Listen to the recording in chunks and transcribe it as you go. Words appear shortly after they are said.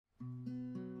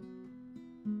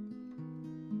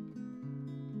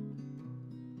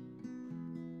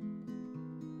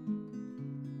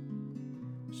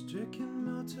Stricken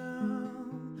Motel,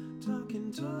 talking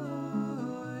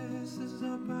toys. This is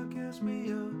our podcast,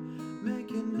 we are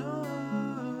making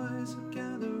noise. So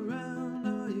gather round,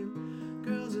 all you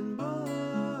girls and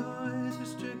boys. We're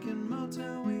Stricken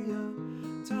Motel, we are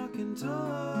talking toys.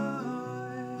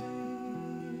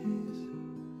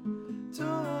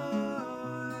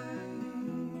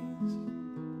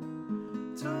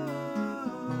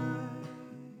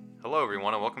 Hello,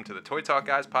 everyone, and welcome to the Toy Talk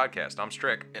Guys podcast. I'm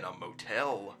Strick. In a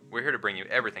motel. We're here to bring you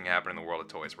everything happening in the world of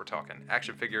toys. We're talking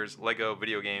action figures, Lego,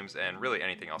 video games, and really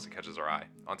anything else that catches our eye.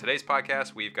 On today's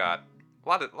podcast, we've got a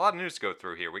lot of news to go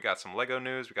through here. We got some Lego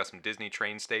news, we got some Disney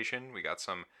Train Station, we got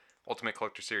some Ultimate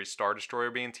Collector Series Star Destroyer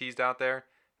being teased out there.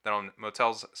 Then on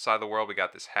Motel's side of the world, we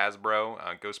got this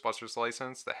Hasbro Ghostbusters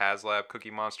license, the HasLab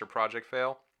Cookie Monster Project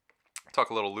Fail. Talk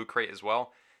a little Loot Crate as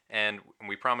well. And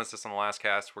we promised this on the last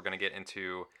cast, we're going to get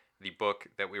into the book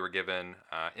that we were given,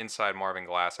 Inside Marvin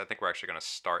Glass. I think we're actually going to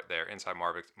start there, Inside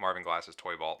Marvin Glass's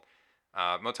Toy Vault.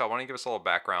 Motel, why don't you give us a little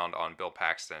background on Bill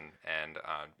Paxton and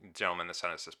the gentleman that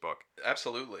sent us this book?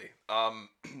 Absolutely. I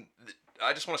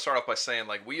just want to start off by saying,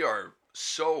 we are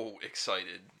so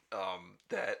excited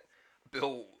that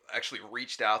Bill actually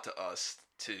reached out to us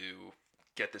to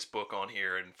get this book on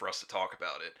here and for us to talk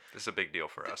about it. This is a big deal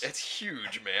for us. It's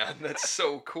huge, man. That's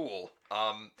so cool.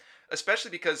 Especially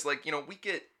because,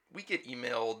 we get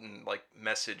emailed and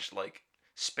messaged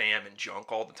spam and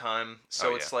junk all the time.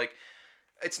 So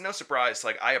it's no surprise.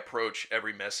 I approach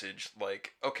every message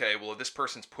okay, well, if this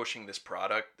person's pushing this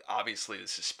product, obviously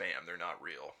this is spam. They're not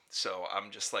real. So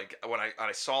I'm just when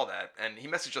I saw that, and he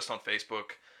messaged us on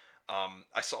Facebook.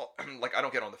 I saw I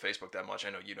don't get on the Facebook that much. I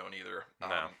know you don't either.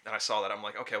 No. And I saw that. I'm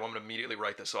like, okay, well, I'm gonna immediately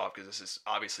write this off because this is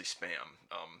obviously spam.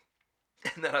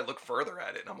 And then I look further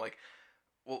at it and I'm like,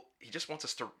 well, he just wants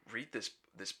us to read this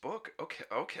book.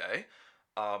 Okay.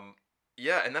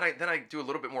 Yeah, and then I do a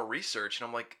little bit more research and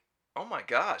I'm like, oh my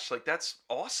gosh, that's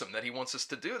awesome that he wants us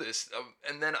to do this.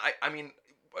 And then I mean,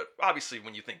 obviously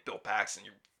when you think Bill Paxton,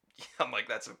 I'm like,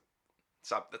 that's a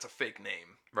fake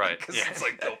name, right? Because it's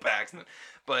Bill Paxton.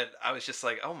 But I was just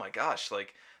like, oh my gosh, then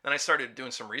I started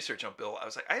doing some research on Bill. I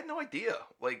was like, I had no idea.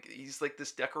 He's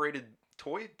this decorated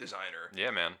toy designer.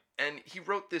 Yeah, man. And he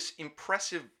wrote this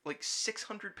impressive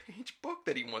 600-page book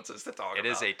that he wants us to talk about. It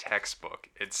is a textbook.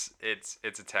 It's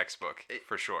a textbook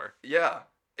for sure. Yeah,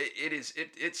 it is.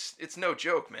 It's no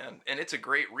joke, man, and it's a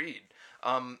great read.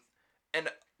 And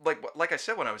like I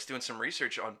said, when I was doing some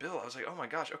research on Bill, I was like, oh my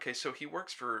gosh, okay, so he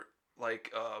works for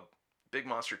Big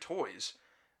Monster Toys.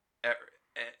 I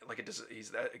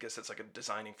guess that's a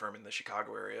designing firm in the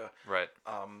Chicago area. Right.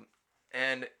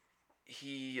 And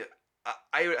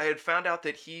I had found out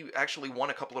that he actually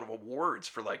won a couple of awards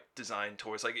for design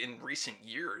toys in recent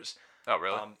years. Oh,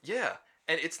 really? Yeah.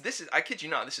 And I kid you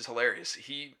not, this is hilarious.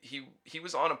 He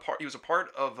was a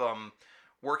part of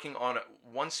working on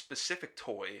one specific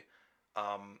toy.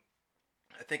 I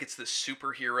think it's the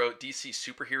DC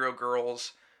Superhero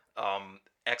Girls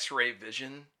X-Ray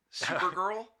Vision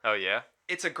Supergirl. Oh, yeah?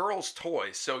 It's a girl's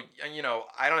toy, so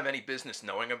I don't have any business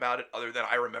knowing about it other than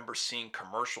I remember seeing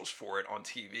commercials for it on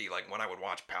TV, when I would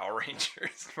watch Power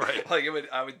Rangers. Right.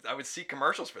 I would see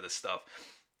commercials for this stuff,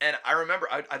 and I remember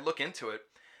I'd look into it,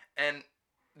 and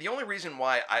the only reason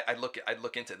why I'd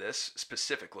look into this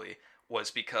specifically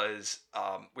was because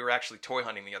we were actually toy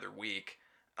hunting the other week.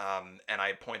 And I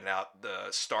had pointed out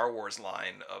the Star Wars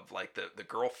line of the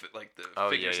girl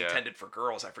figures intended for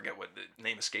girls. I forget what the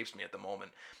name escapes me at the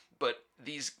moment, but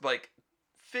these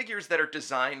figures that are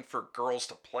designed for girls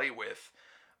to play with,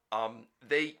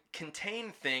 they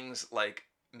contain things like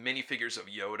minifigures of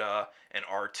Yoda and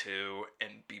R2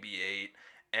 and BB-8,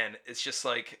 and it's just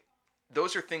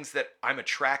those are things that I'm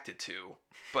attracted to,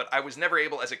 but I was never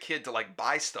able as a kid to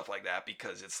buy stuff like that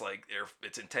because it's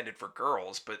it's intended for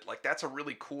girls, but that's a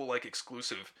really cool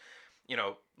exclusive,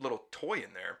 little toy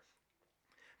in there.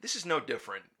 This is no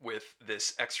different with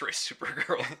this X-Ray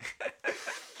Supergirl.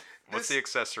 What's the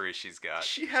accessory she's got?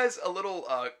 She has a little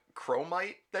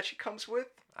chromite that she comes with.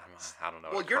 I don't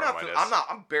know. Well, you're not.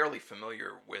 I'm barely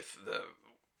familiar with the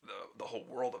whole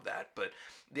world of that, but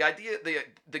the idea,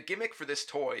 the gimmick for this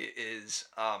toy is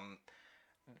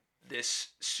this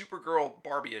Supergirl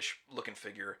Barbie-ish looking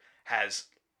figure has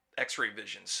X-ray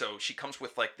vision, so she comes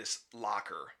with this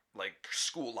locker,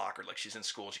 school locker, she's in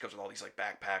school. She comes with all these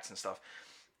backpacks and stuff,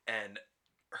 and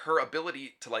her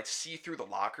ability to see through the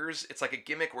lockers, it's a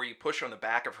gimmick where you push on the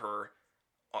back of her,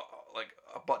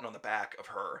 a button on the back of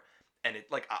her, and it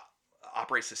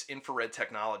operates this infrared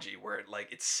technology where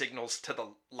it signals to the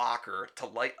locker to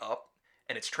light up,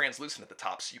 and it's translucent at the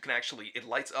top, so you can it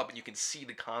lights up and you can see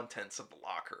the contents of the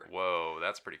locker. Whoa,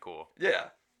 that's pretty cool. Yeah.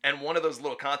 And one of those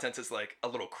little contents is like a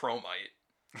little chromite.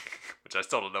 Which I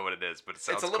still don't know what it is, but it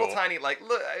sounds It's a little cool. tiny, like,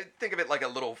 look, think of it like a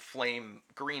little flame,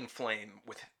 green flame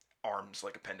with arms,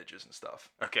 like appendages and stuff.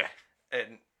 Okay.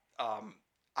 And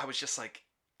I was just like,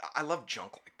 I love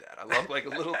junk like that. I love like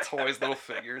little toys, little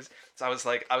figures. So I was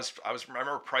like, I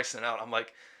remember pricing it out. I'm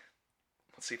like,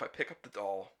 let's see if I pick up the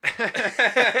doll.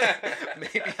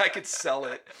 Maybe I could sell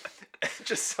it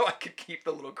just so I could keep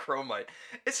the little chromite.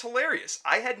 It's hilarious.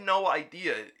 I had no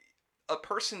idea a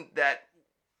person that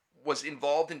was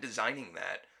involved in designing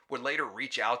that would later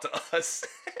reach out to us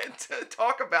to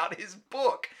talk about his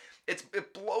book.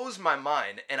 It blows my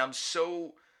mind, and I'm just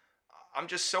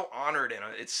so honored, and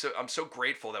I'm so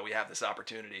grateful that we have this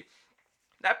opportunity.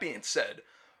 That being said,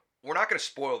 we're not going to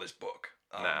spoil this book.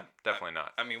 Nah, definitely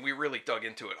not. I mean, we really dug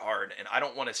into it hard, and I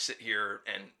don't want to sit here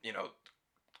and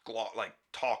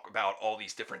talk about all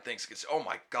these different things because oh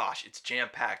my gosh, it's jam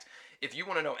packed. If you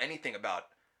want to know anything about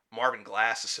Marvin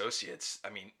Glass Associates, I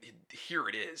mean, here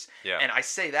it is. Yeah. And I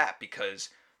say that because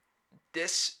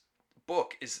this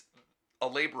book is a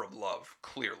labor of love,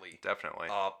 clearly. Definitely.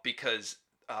 Because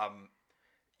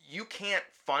you can't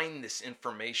find this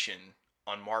information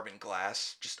on Marvin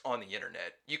Glass just on the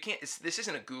internet. You can't. This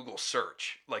isn't a Google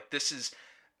search. Like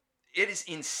it is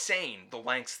insane the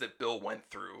lengths that Bill went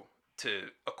through to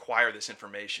acquire this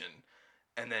information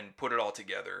and then put it all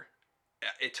together.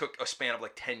 It took a span of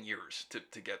like 10 years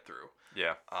to get through.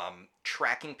 Yeah.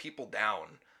 Tracking people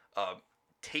down,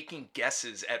 taking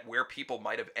guesses at where people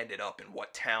might have ended up in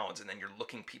what towns, and then you're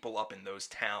looking people up in those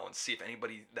towns, see if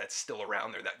anybody that's still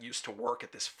around there that used to work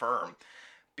at this firm,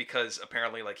 because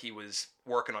apparently like he was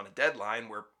working on a deadline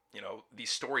where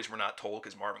these stories were not told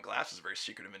because Marvin Glass was a very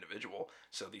secretive individual,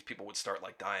 so these people would start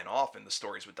like dying off and the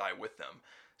stories would die with them.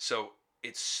 So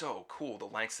it's so cool the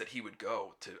lengths that he would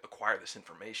go to acquire this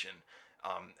information.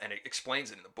 And it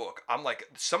explains it in the book. I'm like,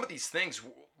 some of these things,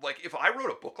 like if I wrote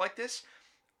a book like this,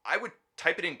 I would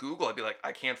type it in Google. I'd be like,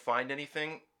 I can't find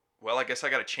anything. Well, I guess I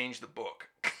got to change the book.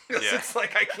 Yeah. It's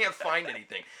like, I can't find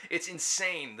anything. It's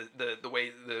insane the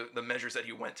way, the measures that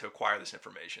he went to acquire this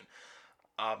information.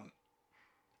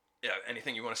 Yeah,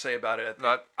 anything you want to say about it?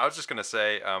 I was just going to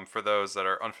say, for those that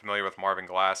are unfamiliar with Marvin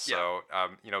Glass, Yeah.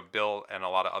 so, Bill and a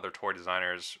lot of other toy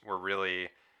designers were really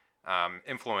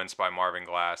influenced by Marvin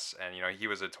Glass, and he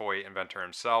was a toy inventor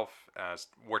himself,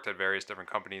 worked at various different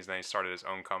companies, and then he started his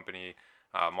own company,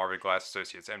 Marvin Glass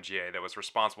Associates (MGA), that was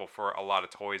responsible for a lot of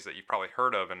toys that you've probably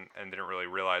heard of and didn't really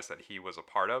realize that he was a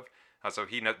part of. So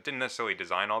he didn't necessarily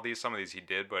design all these. Some of these he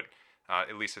did, but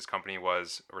at least his company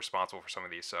was responsible for some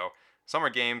of these. So some are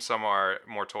games, some are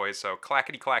more toys. So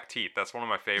Clackety Clack Teeth, that's one of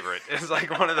my favorite. It's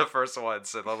like one of the first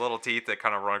ones. And the little teeth that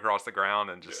kind of run across the ground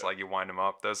and just like you wind them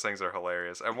up. Those things are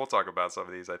hilarious. And we'll talk about some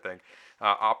of these, I think.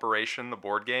 Operation, the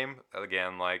board game.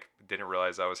 Again, like didn't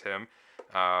realize that was him.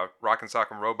 Rock and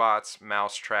Sock and Robots,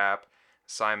 Mousetrap,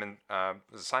 Simon,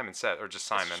 was it Simon Says, or just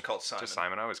Simon? It's just called Simon. Just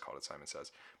Simon. I always called it Simon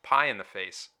Says. Pie in the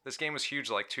Face. This game was huge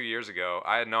like 2 years ago.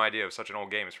 I had no idea it was such an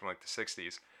old game. It's from like the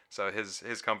 60s. So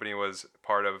his company was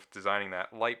part of designing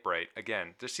that. Light Bright,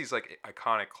 again, just these like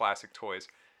iconic classic toys.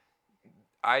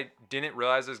 I didn't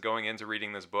realize this going into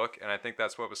reading this book, and I think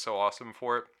that's what was so awesome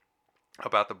for it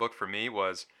about the book for me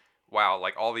was, wow,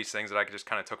 like all these things that I just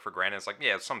kind of took for granted. It's like,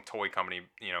 yeah, some toy company,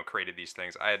 created these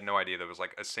things. I had no idea there was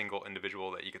like a single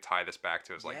individual that you could tie this back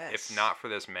to. It's like, Yes. if not for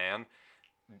this man,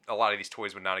 a lot of these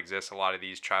toys would not exist. A lot of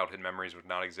these childhood memories would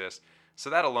not exist. So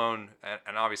that alone,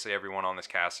 and obviously everyone on this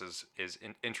cast is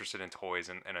interested in toys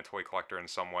and a toy collector in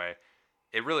some way.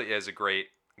 It really is a great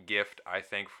gift, I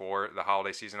think, for the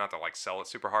holiday season. Not to like sell it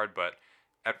super hard, but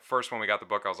at first when we got the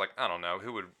book, I was like, I don't know,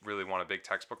 who would really want a big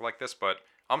textbook like this? But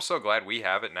I'm so glad we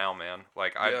have it now, man.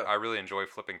 Like I really enjoy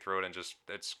flipping through it, and just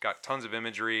it's got tons of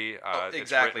imagery. Exactly.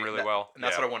 It's written really well. And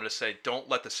that's what I wanted to say. Don't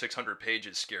let the 600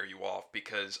 pages scare you off,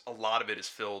 because a lot of it is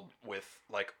filled with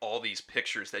like all these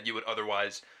pictures that you would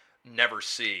otherwise never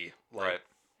see. Like, Right.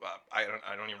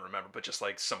 I don't even remember, but just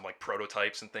like some like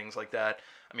prototypes and things like that.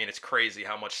 I mean, it's crazy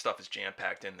how much stuff is jam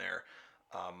packed in there.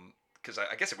 Because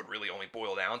I guess it would really only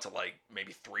boil down to like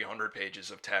maybe 300 pages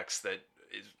of text that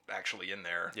is actually in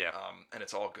there. Yeah. And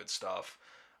it's all good stuff.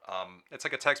 It's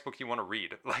like a textbook you want to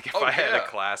read. Like if Oh, I had yeah. a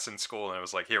class in school and it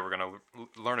was like, here, we're going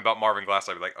to learn about Marvin Glass,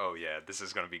 I'd be like, oh yeah, this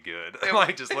is going to be good.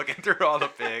 Like just looking through all the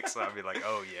pics, I'd be like,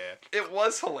 oh yeah. It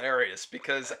was hilarious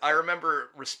because I remember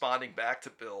responding back to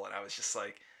Bill, and I was just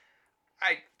like,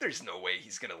 there's no way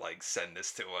he's gonna like send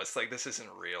this to us. Like, this isn't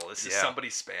real. This is Yeah. somebody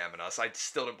spamming us. I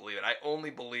still don't believe it. I only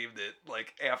believed it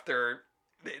like after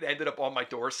it ended up on my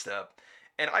doorstep,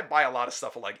 And I buy a lot of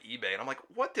stuff on like eBay, and I'm like,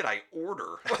 what did I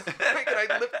order? Like,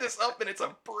 and I lift this up, and it's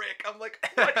a brick. I'm like,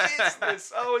 what is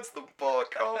this? Oh, it's the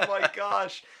book. Oh my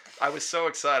gosh. I was so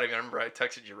excited. I remember I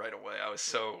texted you right away. I was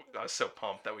so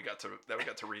pumped that we got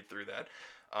to read through that.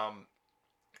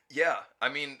 Yeah, I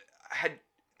mean,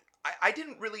 I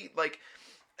didn't really like.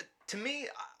 To me,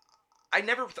 I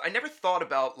never thought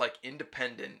about like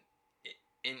independent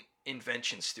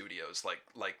invention studios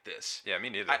like this. Yeah, me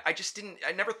neither. I just didn't.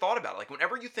 I never thought about it. Like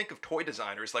whenever you think of toy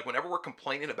designers, like whenever we're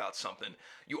complaining about something,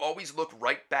 you always look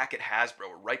right back at Hasbro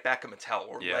or right back at Mattel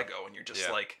or Lego, and you're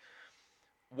just like,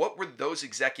 what were those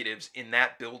executives in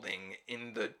that building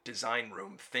in the design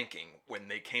room thinking when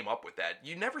they came up with that?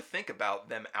 You never think about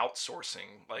them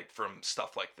outsourcing like from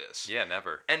stuff like this. Yeah,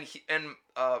 never. And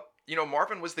you know,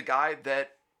 Marvin was the guy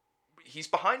that he's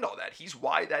behind all that. He's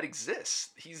why that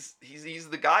exists. He's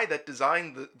the guy that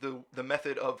designed the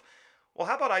method of, well,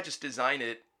 how about I just design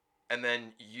it and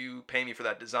then you pay me for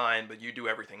that design, but you do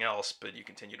everything else, but you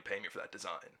continue to pay me for that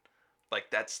design. Like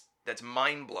that's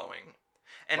mind blowing.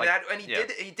 And like,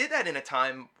 he did that in a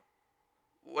time,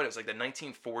 what, it was like the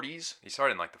 1940s. He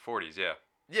started in like the 40s, yeah.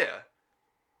 Yeah.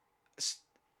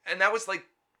 And that was like,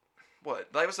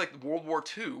 what? That was like World War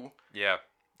II. Yeah,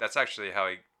 that's actually how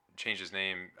he changed his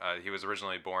name. He was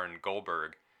originally born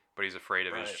Goldberg, but he's afraid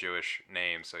of his Jewish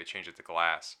name, so he changed it to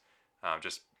Glass,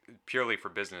 just purely for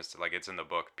business. Like it's in the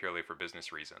book, purely for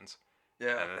business reasons.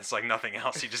 Yeah, and it's like nothing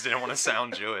else. He just didn't want to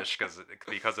sound Jewish because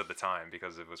of the time,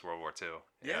 because it was World War II.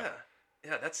 Yeah,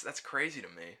 that's crazy to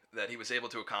me that he was able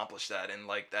to accomplish that, and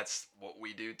like that's what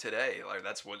we do today. Like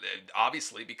that's what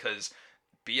obviously because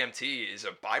BMT is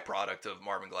a byproduct of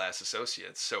Marvin Glass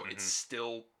Associates, so it's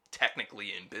still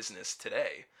technically in business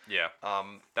today. Yeah.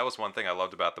 That was one thing I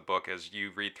loved about the book is you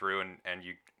read through and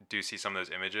you do see some of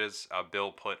those images.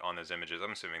 Bill put on those images.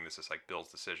 I'm assuming this is like Bill's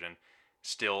decision.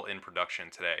 Still in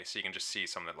production today, so you can just see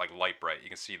some of that, like Light Bright. You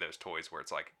can see those toys where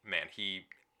it's like, man, he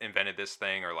invented this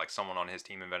thing, or like someone on his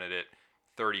team invented it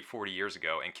 30, 40 years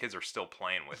ago, and kids are still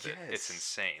playing with it. It's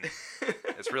insane.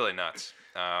 It's really nuts.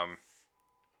 I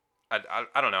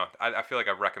don't know. I feel like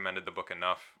I've recommended the book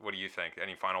enough. What do you think?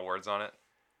 Any final words on it?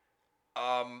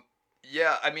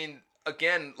 Yeah, I mean,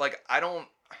 again, like I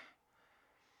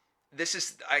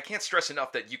can't stress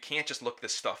enough that you can't just look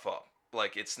this stuff up.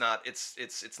 Like it's not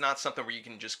something where you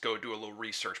can just go do a little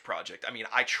research project. I mean,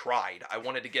 I tried. I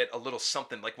wanted to get a little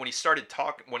something. Like when he started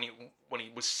talking, when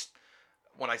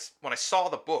I saw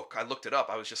the book, I looked it up.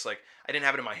 I was just like, I didn't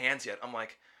have it in my hands yet. I'm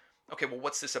like, okay, well,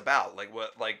 what's this about? Like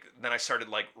what? Like then I started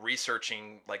like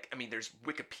researching. Like I mean, there's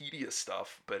Wikipedia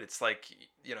stuff, but it's like,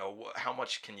 you know, how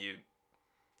much can you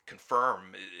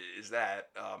confirm is that?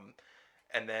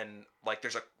 And then like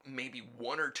there's maybe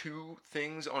one or two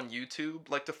things on YouTube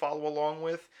like to follow along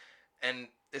with, and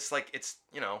it's like it's,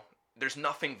 you know, there's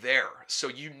nothing there, so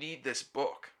you need this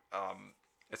book.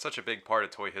 It's such a big part of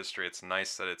toy history. It's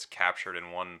nice that it's captured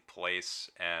in one place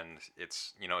and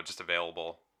it's, you know, just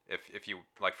available. If you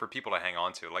like, for people to hang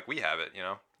on to, like we have it, you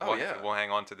know. We'll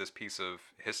hang on to this piece of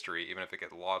history even if it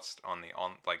gets lost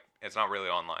like it's not really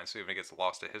online. So even if it gets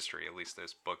lost to history, at least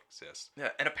this book exists. Yeah,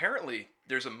 and apparently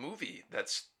there's a movie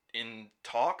that's in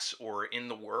talks or in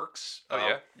the works. Oh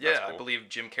yeah, yeah. Cool. I believe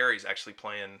Jim Carrey's actually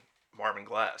playing Marvin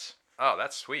Glass. Oh,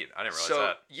 that's sweet. I didn't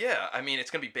realize that. Yeah, I mean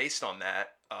it's gonna be based on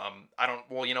that.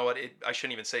 Well, you know what? I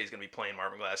shouldn't even say he's gonna be playing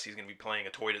Marvin Glass. He's gonna be playing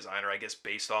a toy designer, I guess,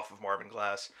 based off of Marvin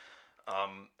Glass.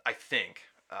 I think.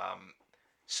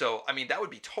 So, I mean, that would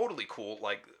be totally cool.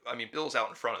 Like, I mean, Bill's out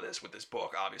in front of this with this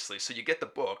book, obviously. So you get the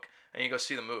book and you go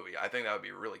see the movie. I think that would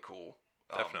be really cool.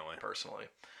 Definitely. Personally.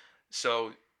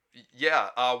 So, yeah,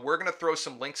 we're going to throw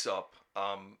some links up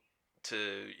to,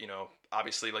 you know,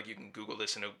 obviously, like you can Google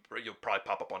this and you'll probably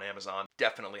pop up on Amazon.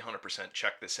 Definitely 100%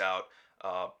 check this out.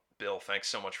 Bill, thanks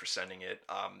so much for sending it.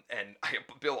 And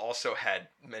Bill also had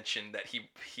mentioned that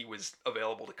he was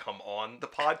available to come on the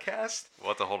podcast. We'll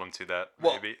have to hold him to that,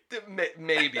 maybe.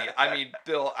 Maybe. I mean,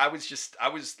 Bill, I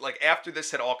was like, after this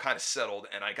had all kind of settled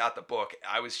and I got the book,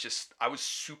 I was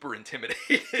super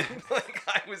intimidated. Like,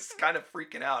 I was kind of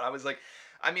freaking out. I was like,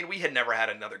 I mean, we had never had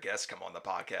another guest come on the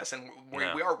podcast, and we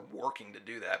are working to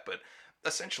do that, but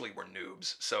essentially we're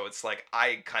noobs, so it's like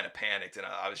I kind of panicked and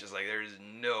I was just like, there's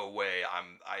no way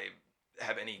I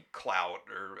have any clout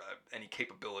or any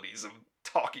capabilities of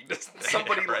talking to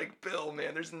somebody like Bill,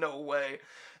 man. There's no way.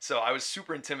 So I was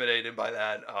super intimidated by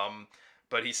that,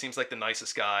 but he seems like the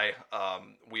nicest guy.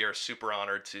 We are super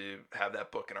honored to have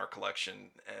that book in our collection,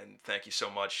 and thank you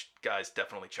so much, guys.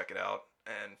 Definitely check it out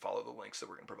and follow the links that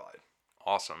we're going to provide.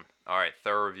 Awesome. All right,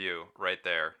 thorough review right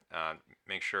there.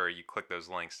 Make sure you click those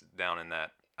links down in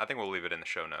that I think we'll leave it in the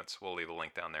show notes. We'll leave a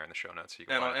link down there in the show notes so you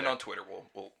can And find on, it and there. on Twitter,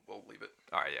 we'll leave it.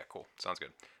 All right, yeah, cool. Sounds good.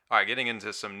 All right, getting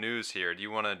into some news here. Do you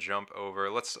want to jump over?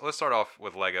 Let's start off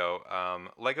with Lego.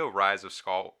 Lego Rise of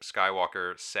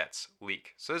Skywalker sets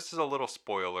leak. So this is a little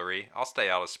spoilery. I'll stay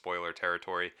out of spoiler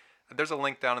territory. There's a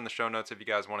link down in the show notes if you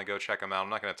guys want to go check them out. I'm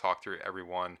not going to talk through every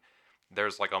one.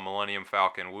 There's like a Millennium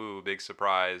Falcon, woo, big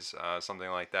surprise, something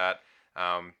like that.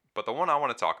 But the one I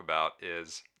want to talk about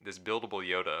is this buildable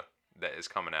Yoda that is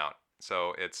coming out.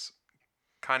 So it's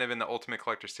kind of in the Ultimate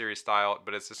Collector Series style,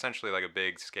 but it's essentially like a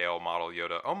big scale model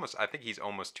Yoda. I think he's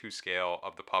almost to scale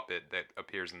of the puppet that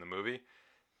appears in the movie,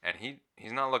 and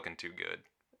he's not looking too good.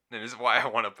 And this is why I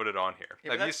want to put it on here.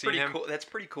 Yeah, Have you seen him? Cool. That's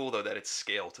pretty cool though that it's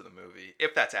scale to the movie.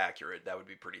 If that's accurate, that would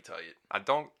be pretty tight.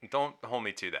 Don't hold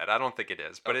me to that. I don't think it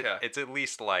is, but Okay. it's at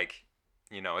least like,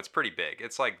 it's pretty big.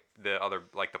 It's like the other,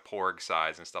 like the Porg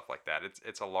size and stuff like that.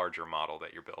 It's a larger model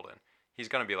that you're building. He's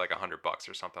gonna be like $100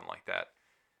 or something like that.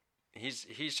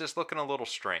 He's just looking a little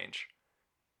strange,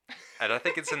 and I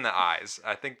think it's in the eyes.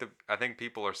 I think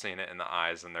people are seeing it in the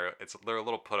eyes, and they're a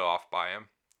little put off by him.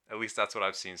 At least that's what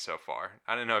I've seen so far.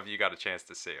 I don't know if you got a chance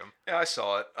to see him. Yeah, I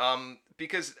saw it.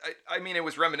 Because I mean, it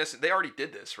was reminiscent. They already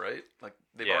did this, right? Like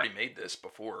they've Yeah. already made this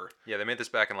before. Yeah, they made this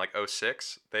back in like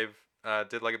 2006. They've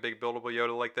did like a big buildable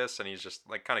Yoda like this, and he's just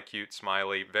like kind of cute,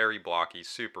 smiley, very blocky,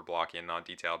 super blocky and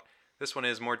non-detailed. This one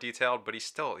is more detailed, but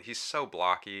he's so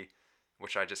blocky,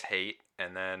 which I just hate.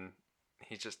 And then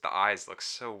the eyes look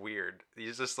so weird. He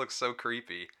just looks so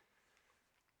creepy.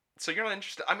 So you're not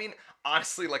interested? I mean,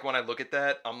 honestly, like when I look at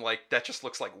that, I'm like, that just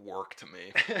looks like work to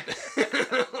me.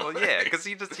 Well, yeah, because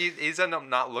he's ended up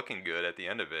not looking good at the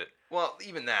end of it. Well,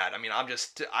 even that. I mean,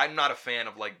 I'm not a fan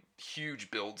of like huge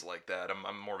builds like that.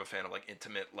 I'm more of a fan of like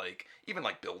intimate, like even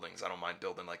like buildings. I don't mind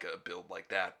building like a build like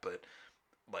that, but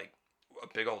like a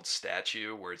big old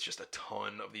statue where it's just a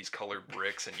ton of these colored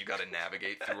bricks and you got to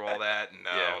navigate through all that.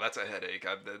 No, Yeah. that's a headache.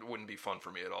 That wouldn't be fun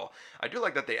for me at all. I do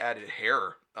like that they added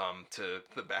hair to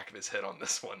the back of his head on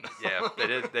this one. Yeah,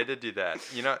 they did do that.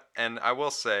 And I will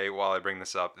say while I bring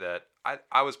this up that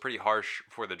I was pretty harsh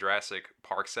for the Jurassic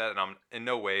Park set, and I'm in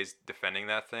no ways defending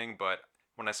that thing, but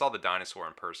when I saw the dinosaur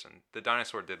in person, the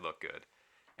dinosaur did look good.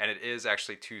 And it is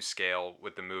actually to scale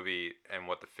with the movie and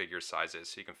what the figure size is,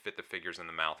 so you can fit the figures in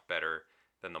the mouth better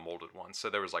than the molded ones.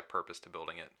 So there was like purpose to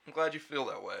building it. I'm glad you feel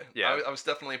that way. Yeah. I was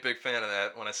definitely a big fan of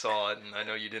that when I saw it, and I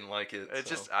know you didn't like it. It's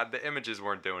so. just the images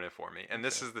weren't doing it for me, and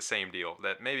this is the same deal.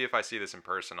 That maybe if I see this in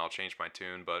person, I'll change my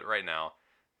tune. But right now,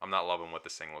 I'm not loving what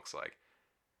this thing looks like.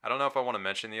 I don't know if I want to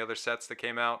mention the other sets that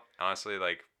came out. Honestly,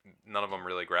 like none of them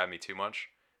really grabbed me too much.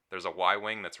 There's a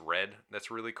Y-wing that's red.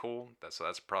 That's really cool. So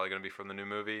that's probably gonna be from the new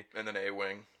movie. And then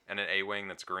A-Wing. And an A-wing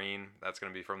that's green. That's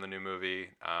gonna be from the new movie.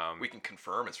 We can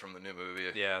confirm it's from the new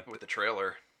movie. Yeah. With the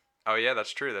trailer. Oh yeah,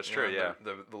 that's true. That's true. Yeah.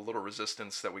 The little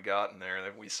resistance that we got in there.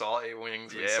 That we saw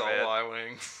A-Wings. We Yeah, saw man.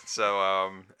 Y-Wings.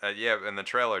 So yeah, and the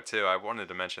trailer too. I wanted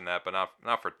to mention that, but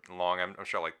not for long. I'm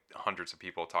sure like hundreds of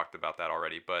people talked about that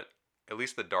already. But at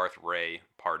least the Darth Ray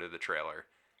part of the trailer.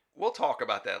 We'll talk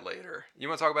about that later. You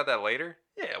want to talk about that later?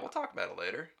 Yeah, we'll talk about it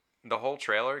later. The whole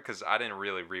trailer, because I didn't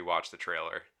really rewatch the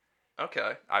trailer.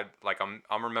 Okay.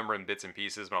 I'm remembering bits and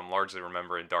pieces, but I'm largely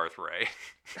remembering Darth Ray,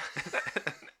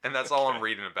 and that's all I'm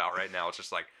reading about right now. It's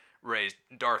just like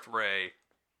Darth Ray,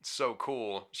 so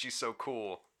cool. She's so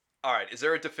cool. All right. Is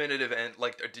there a definitive end?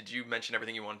 Like, did you mention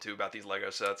everything you wanted to about these Lego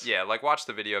sets? Yeah, like watch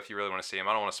the video if you really want to see them.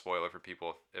 I don't want to spoil it for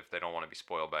people if they don't want to be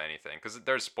spoiled by anything, because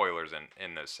there's spoilers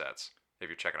in those sets if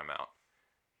you're checking them out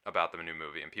about the new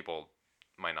movie, and people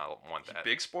might not want that.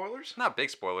 Big spoilers? Not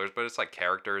big spoilers, but it's like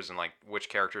characters and like which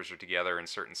characters are together in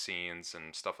certain scenes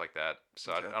and stuff like that.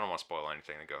 So Okay. I don't want to spoil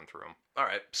anything going through them. All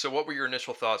right. So, what were your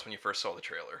initial thoughts when you first saw the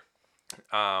trailer?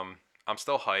 I'm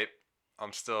still hype.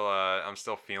 I'm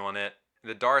still feeling it.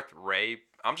 The Darth Ray.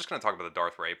 I'm just gonna talk about the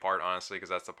Darth Ray part honestly, because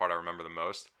that's the part I remember the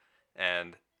most,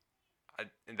 and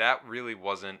that really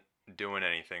wasn't doing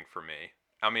anything for me.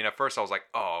 I mean, at first I was like,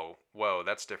 oh, whoa,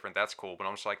 that's different, that's cool, but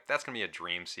I'm just like, that's gonna be a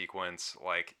dream sequence.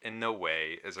 Like, in no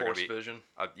way is there Force gonna be Vision?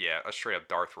 a straight up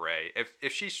Darth Ray.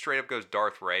 If she straight up goes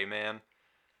Darth Ray, man,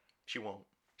 She won't.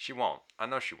 she won't. I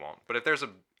know she won't. But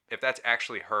if that's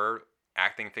actually her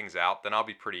acting things out, then I'll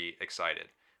be pretty excited.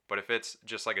 But if it's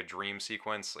just like a dream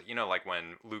sequence, like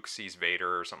when Luke sees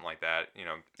Vader or something like that,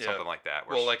 something like that.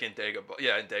 Well, like in Dagobah.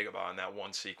 Yeah, in Dagobah, in that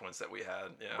one sequence that we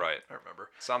had. Yeah, Right. I remember.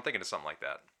 So I'm thinking of something like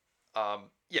that.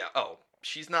 Yeah. Oh,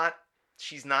 she's not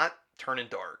turning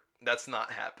dark. That's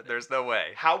not happening. There's no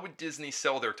way. How would Disney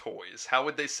sell their toys? How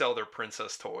would they sell their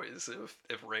princess toys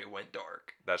if Rey went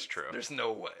dark? That's true. There's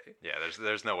no way. Yeah,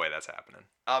 there's no way that's happening.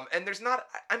 And there's not.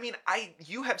 I mean,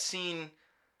 you have seen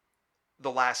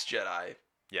The Last Jedi.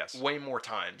 Yes. way more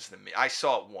times than me. I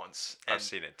saw it once. And, I've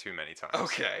seen it too many times.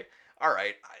 Okay. All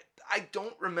right. I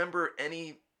don't remember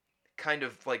any kind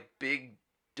of like big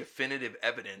definitive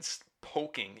evidence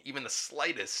poking even the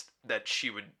slightest that she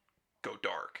would go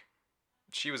dark.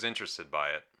 She was interested by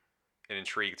it. It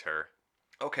intrigued her.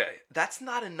 Okay, that's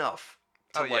not enough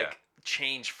to Oh, yeah. like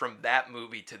change from that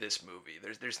movie to this movie.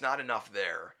 There's not enough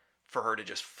there for her to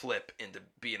just flip into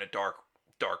being a dark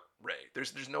Rey.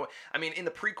 There's no. I mean, in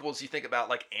the prequels, you think about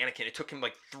like Anakin. It took him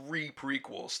like 3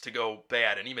 prequels to go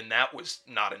bad, and even that was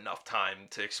not enough time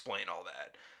to explain all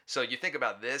that. So you think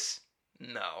about this.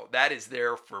 No, that is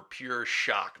there for pure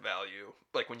shock value.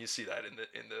 Like when you see that in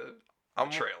the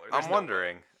trailer. There's I'm no way.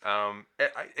 wondering.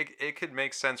 It could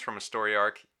make sense from a story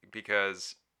arc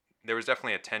because there was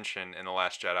definitely a tension in The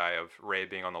Last Jedi of Rey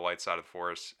being on the light side of the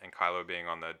Force and Kylo being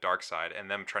on the dark side, and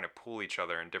them trying to pull each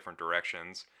other in different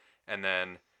directions. And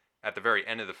then at the very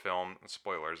end of the film,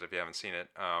 spoilers if you haven't seen it,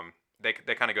 they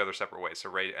kind of go their separate ways. So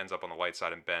Rey ends up on the light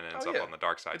side and Ben ends up on the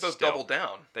dark side. They both still. double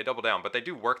down. They double down, but they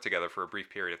do work together for a brief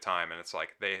period of time, and it's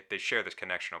like they share this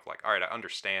connection of like, all right, I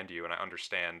understand you, and I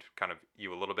understand kind of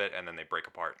you a little bit, and then they break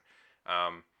apart.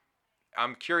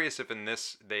 I'm curious if in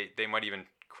this they might even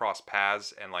cross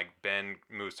paths, and like Ben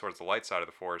moves towards the light side of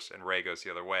the Force, and Rey goes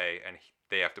the other way, and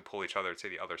they have to pull each other to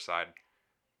the other side,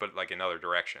 but like in other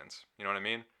directions. You know what I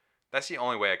mean? That's the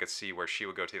only way I could see where she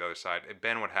would go to the other side.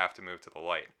 Ben would have to move to the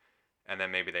light, and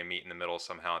then maybe they meet in the middle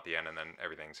somehow at the end, and then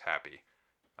everything's happy.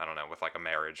 I don't know, with like a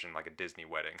marriage and like a Disney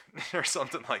wedding or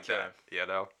something like that. You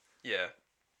know? Yeah.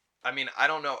 I mean, I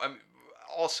don't know. I mean,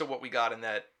 also, what we got in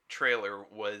that trailer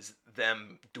was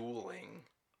them dueling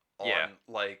on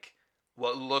like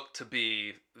what looked to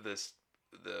be the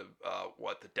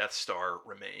Death Star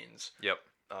remains. Yep.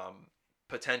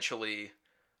 Potentially,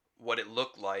 what it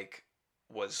looked like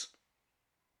was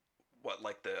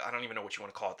I don't even know what you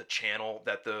want to call it, the channel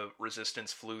that the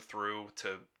Resistance flew through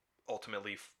to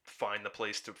ultimately find the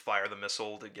place to fire the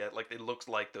missile to get, like, it looks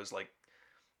like those, like,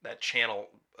 that channel.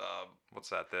 What's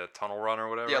that? The tunnel run or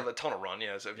whatever? Yeah, the tunnel run.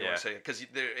 Yeah, so if you want to say, because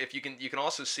if you can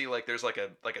also see like there's like a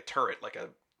turret, like a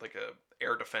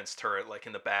air defense turret, like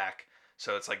in the back.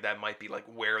 So it's like that might be like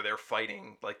where they're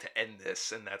fighting, like to end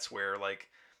this, and that's where like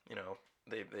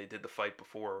they did the fight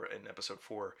before in Episode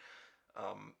 4.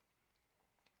 I'm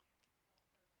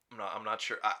not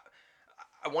sure.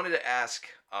 I wanted to ask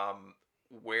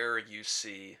where you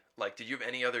see, like, did you have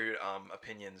any other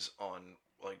opinions on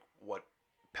like what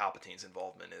Palpatine's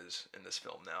involvement is in this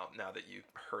film now that you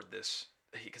heard this,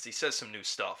 because he says some new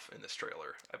stuff in this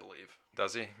trailer, I believe.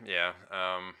 Does he? Yeah.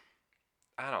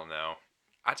 I don't know.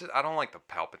 I don't like the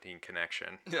Palpatine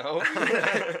connection. No.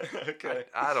 Okay.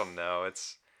 I don't know.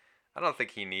 I don't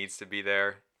think he needs to be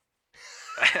there.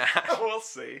 We'll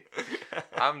see.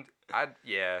 I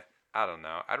don't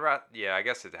know. I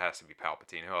guess it has to be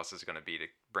Palpatine. Who else is going to be to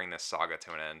bring this saga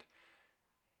to an end?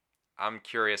 I'm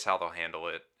curious how they'll handle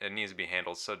it. It needs to be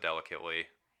handled so delicately.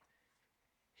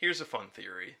 Here's a fun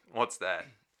theory. What's that?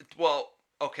 Well,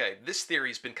 okay, this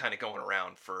theory's been kind of going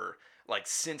around for, like,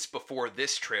 since before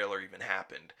this trailer even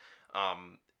happened.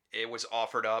 It was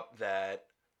offered up that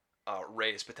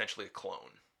Rey is potentially a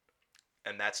clone.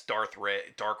 And that's Dark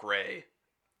Rey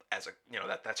as a,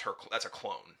 that's a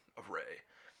clone of Rey.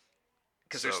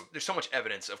 Because there's so much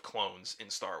evidence of clones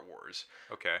in Star Wars.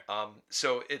 Okay.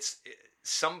 So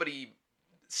somebody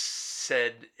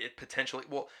said it potentially.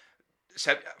 Well,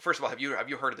 first of all, have you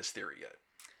heard of this theory yet?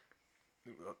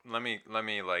 Let me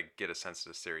like get a sense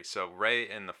of this theory. So Rey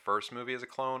in the first movie is a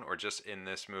clone, or just in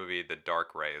this movie the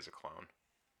Dark Rey is a clone?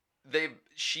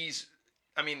 She's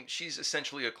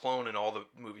essentially a clone in all the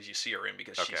movies you see her in,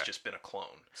 because she's just been a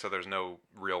clone. So there's no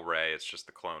real Rey, it's just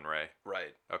the clone Rey.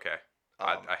 Right. Okay.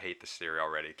 I hate this theory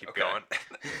already. Keep okay. going.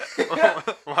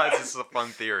 Why is this a fun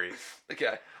theory?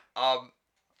 Okay. Well,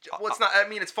 it's not. I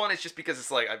mean, it's fun. It's just because it's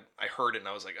like I heard it and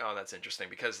I was like, oh, that's interesting,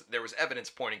 because there was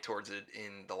evidence pointing towards it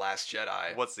in The Last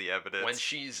Jedi. What's the evidence? When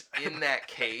she's in that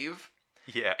cave.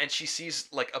 Yeah. And she sees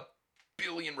like a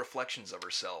billion reflections of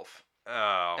herself.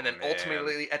 Oh, and then man.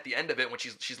 ultimately at the end of it, when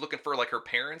she's looking for like her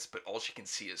parents, but all she can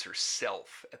see is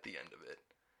herself at the end of it.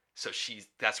 So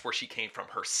that's where she came from,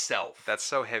 herself. That's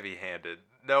so heavy-handed.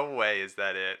 No way is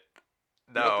that it.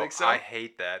 No, you don't think so? I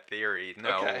hate that theory.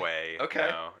 No way. Okay.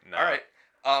 No. All right.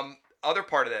 Other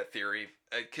part of that theory,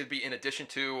 it could be in addition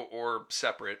to or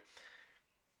separate.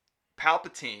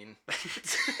 Palpatine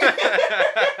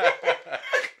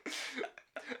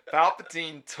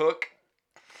took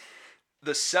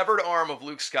the severed arm of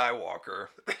Luke Skywalker.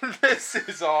 This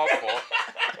is awful.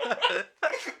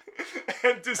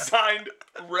 And designed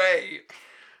Rey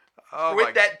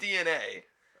with that DNA.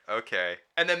 Okay.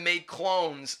 and then made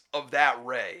clones of that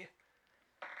Rey.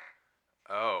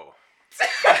 Oh.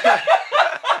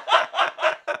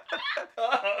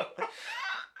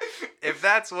 If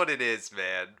that's what it is,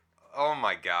 man. Oh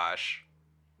my gosh.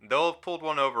 They'll have pulled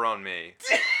one over on me.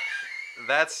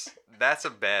 That's a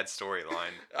bad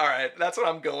storyline. All right, that's what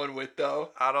I'm going with, though.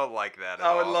 I don't like that at I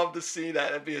all. would love to see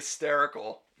that. That'd be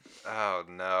hysterical. Oh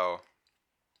no.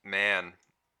 Man.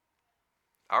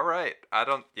 All right. I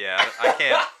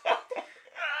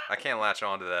can't latch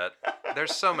on to that.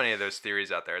 There's so many of those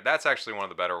theories out there. That's actually one of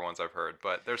the better ones I've heard,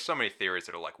 but there's so many theories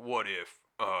that are like, what if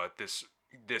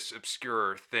this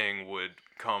obscure thing would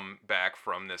come back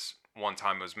from this one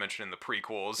time it was mentioned in the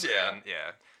prequels? Yeah. And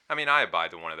yeah. I mean, I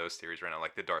abide to one of those theories right now,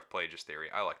 like the Darth Plagueis theory.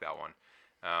 I like that one.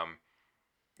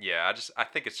 Yeah, I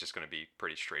think it's just going to be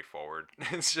pretty straightforward.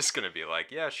 It's just going to be like,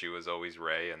 yeah, she was always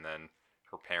Rey, and then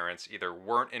her parents either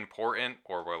weren't important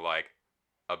or were like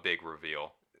a big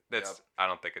reveal. That's I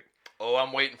don't think it. Oh,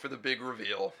 I'm waiting for the big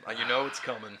reveal. You know it's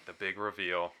coming. The big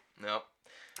reveal. Yep.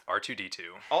 R2D2.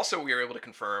 Also, we were able to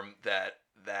confirm that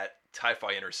TIE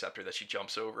Fighter interceptor that she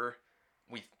jumps over,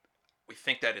 we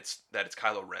think that it's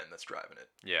Kylo Ren that's driving it.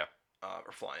 Yeah.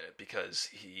 Or flying it, because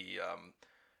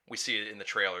we see it in the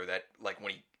trailer that like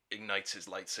when he ignites his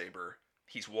lightsaber,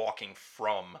 he's walking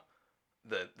from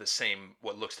the same,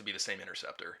 what looks to be the same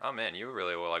interceptor. Oh man, you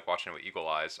really were like watching it with eagle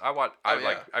eyes.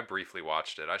 I briefly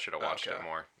watched it. I should have watched it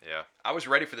more. Yeah. I was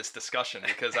ready for this discussion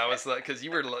because I was like, because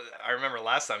I remember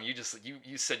last time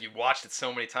you said you watched it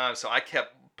so many times, so I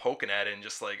kept poking at it and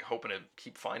just like hoping to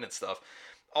keep finding stuff.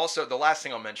 Also, the last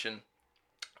thing I'll mention,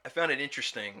 I found it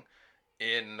interesting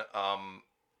in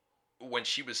when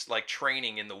she was like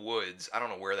training in the woods. I don't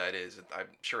know where that is. I'm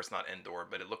sure it's not Endor,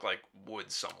 but it looked like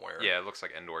woods somewhere. Yeah, it looks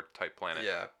like Endor type planet.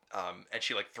 Yeah. And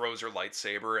she like throws her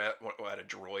lightsaber at a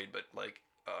droid, but like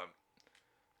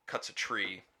cuts a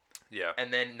tree. Yeah.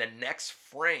 And then the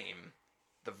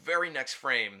very next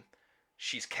frame,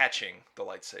 she's catching the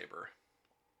lightsaber.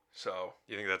 So.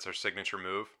 You think that's her signature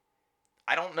move?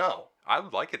 I don't know. I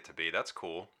would like it to be. That's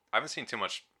cool. I haven't seen too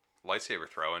much lightsaber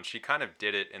throw, and she kind of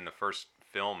did it in the first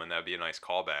film, and that'd be a nice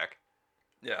callback.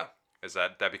 Yeah. Is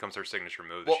that becomes her signature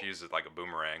move that she uses like a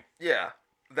boomerang? Yeah,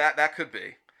 that could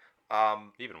be.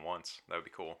 Even once, that would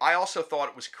be cool. I also thought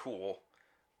it was cool.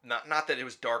 Not that it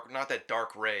was dark. Not that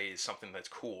dark Rey is something that's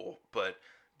cool, but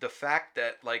the fact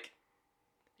that like,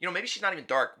 maybe she's not even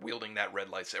dark wielding that red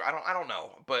lightsaber. I don't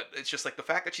know, but it's just like the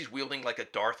fact that she's wielding like a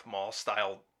Darth Maul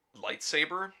style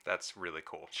lightsaber. That's really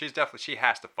cool. She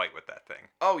has to fight with that thing.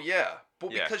 Oh yeah,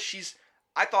 but because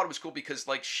I thought it was cool because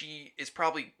like she is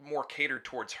probably more catered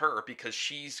towards her because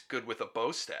she's good with a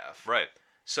bow staff. Right.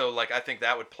 So like I think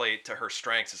that would play to her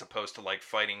strengths as opposed to like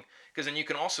fighting, because then you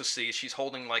can also see she's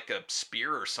holding like a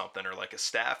spear or something or like a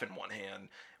staff in one hand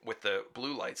with the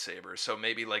blue lightsaber. So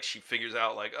maybe like she figures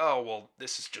out like, oh well,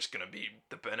 this is just gonna be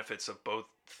the benefits of both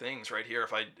things right here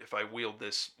if I wield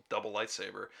this double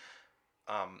lightsaber.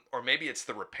 Or maybe it's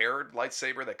the repaired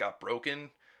lightsaber that got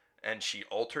broken and she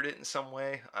altered it in some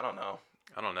way. I don't know.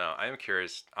 I am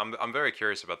curious. I'm very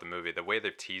curious about the movie. The way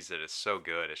they've teased it is so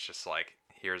good. It's just like,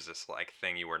 here's this like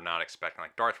thing you were not expecting.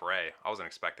 Like Darth Rey, I wasn't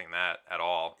expecting that at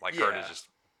all. Like her to just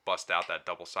bust out that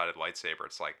double-sided lightsaber.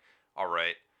 It's like, all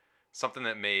right, something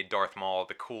that made Darth Maul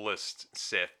the coolest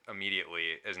Sith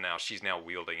immediately she's now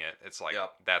wielding it. It's like,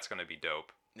 that's gonna be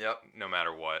dope. Yep. No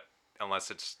matter what.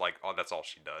 Unless it's like, oh, that's all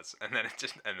she does, and then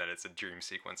it's a dream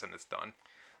sequence and it's done.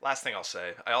 Last thing I'll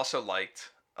say, I also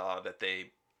liked that they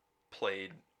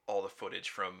played all the footage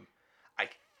from, I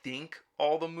think,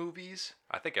 all the movies.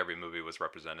 I think every movie was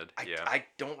represented. I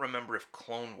don't remember if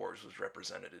Clone Wars was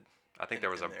represented. I think there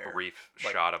was a brief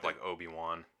shot of like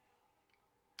Obi-Wan.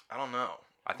 I don't know.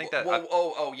 I think that.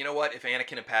 You know what? If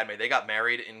Anakin and Padme, they got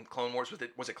married in Clone Wars,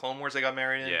 was it Clone Wars they got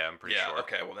married in? Yeah, I'm pretty sure.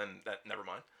 Okay, well then never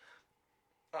mind.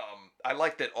 I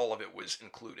like that all of it was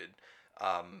included.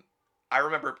 I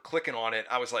remember clicking on it.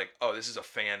 I was like, "Oh, this is a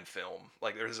fan film.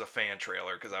 Like, this is a fan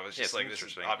trailer." Because I was just like, "This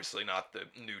is obviously not the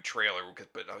new trailer."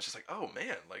 But I was just like, "Oh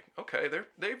man, like, okay,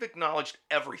 they've acknowledged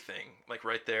everything, like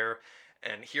right there."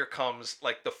 And here comes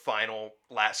like the final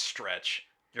last stretch.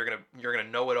 You're gonna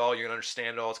know it all. You're gonna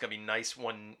understand it all. It's gonna be nice,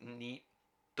 one neat,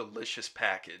 delicious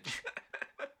package.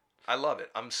 I love it.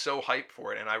 I'm so hyped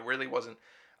for it, and I really wasn't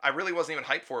even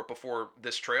hyped for it before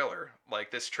this trailer.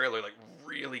 Like, this trailer, like,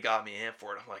 really got me amped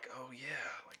for it. I'm like, oh, yeah,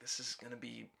 like, this is going to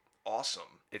be awesome.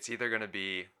 It's either going to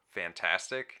be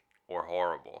fantastic or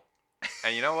horrible.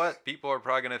 And you know what? People are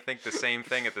probably going to think the same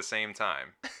thing at the same time.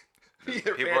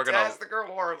 Either fantastic or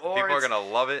horrible. People are going to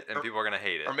love it, and people are going to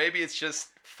hate it. Or maybe it's just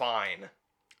fine.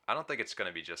 I don't think it's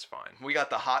gonna be just fine. We got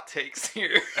the hot takes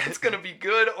here. It's gonna be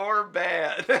good or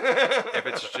bad. If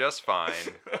it's just fine,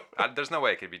 there's no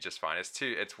way it could be just fine.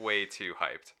 It's way too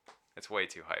hyped. It's way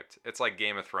too hyped. It's like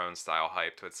Game of Thrones style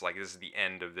hyped. It's like, this is the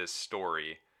end of this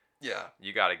story. Yeah.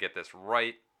 You got to get this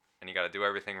right, and you got to do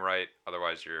everything right.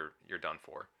 Otherwise, you're done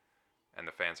for, and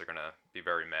the fans are gonna be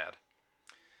very mad.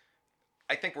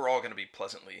 I think we're all gonna be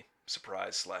pleasantly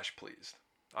surprised / pleased.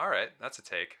 All right, that's a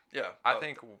take. Yeah. I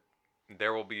think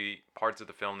there will be parts of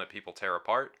the film that people tear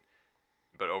apart,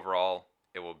 but overall,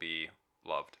 it will be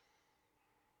loved.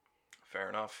 Fair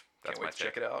enough. That's Can't wait my to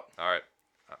check take. it out. All right.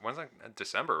 When's that?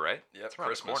 December, right? Yeah, It's around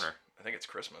Christmas. the corner. I think it's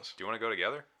Christmas. Do you want to go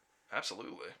together?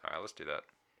 Absolutely. All right, let's do that.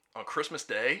 On Christmas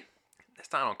Day?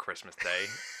 It's not on Christmas Day.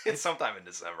 It's sometime in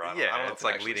December. I don't know if it's it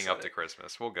like actually leading said up to it.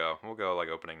 Christmas. We'll go like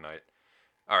opening night.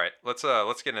 All right, let's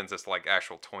get into this like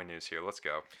actual toy news here. Let's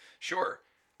go. Sure.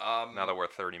 Now that we're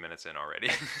 30 minutes in already.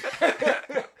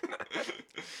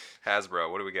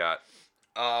 Hasbro, what do we got?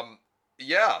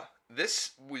 Yeah,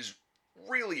 this was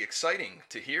really exciting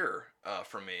to hear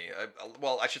from me.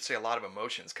 I should say a lot of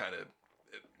emotions kind of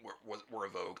were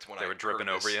evoked when They were dripping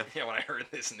heard over this. you? Yeah, when I heard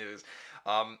this news.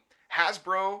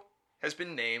 Hasbro has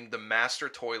been named the master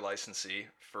toy licensee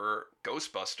for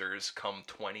Ghostbusters come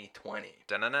 2020.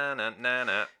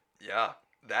 Da-na-na-na-na-na. Yeah,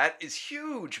 that is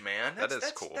huge, man. That is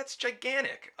that's cool. That's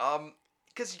gigantic.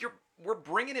 Because we're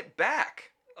bringing it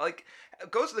back. Like, the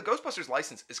Ghostbusters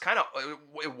license is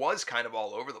it was kind of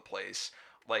all over the place.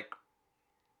 Like,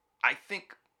 I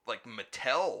think like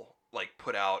Mattel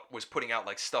was putting out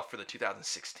like stuff for the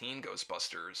 2016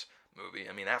 Ghostbusters movie.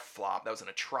 I mean, that flopped. That was an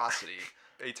atrocity.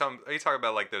 Are you talking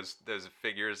about like those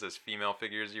figures, those female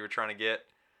figures you were trying to get?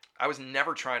 I was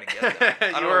never trying to get them. I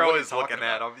You don't were know what always you're talking looking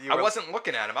at about. them. You I were- wasn't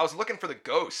looking at them. I was looking for the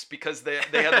ghosts because they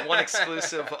had the one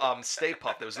exclusive Stay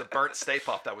Puft. There was the burnt Stay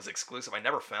Puft that was exclusive. I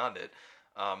never found it.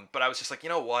 But I was just like, you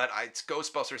know what? It's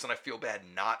Ghostbusters, and I feel bad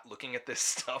not looking at this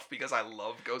stuff because I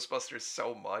love Ghostbusters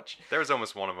so much. There was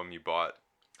almost one of them you bought.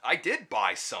 I did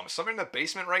buy some in the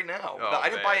basement right now. Oh,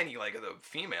 I didn't buy man. any like of the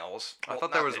females. I thought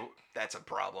not there was- that that's a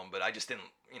problem, but I just didn't.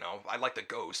 I like the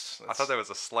ghosts. I thought there was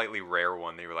a slightly rare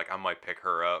one that you were like, I might pick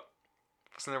her up.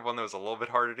 Wasn't there one that was a little bit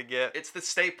harder to get? It's the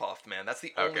Stay Puft, man. That's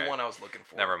the only Okay. one I was looking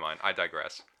for. Never mind. I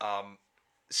digress.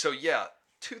 So yeah,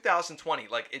 2020.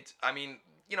 Like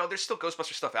there's still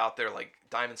Ghostbuster stuff out there. Like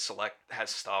Diamond Select has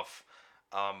stuff.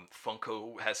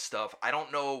 Funko has stuff. I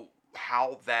don't know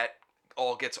how that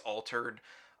all gets altered.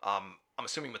 I'm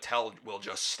assuming Mattel will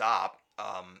just stop.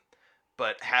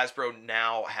 But Hasbro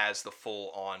now has the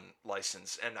full-on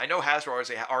license, and I know Hasbro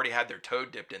already had their toe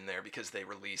dipped in there because they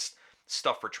released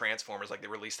stuff for Transformers. Like they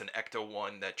released an Ecto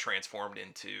one that transformed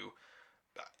into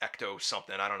Ecto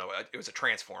something. I don't know. It was a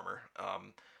Transformer,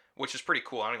 which is pretty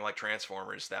cool. I don't even like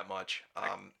Transformers that much.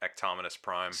 Ectominus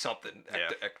Prime. Something. Yeah.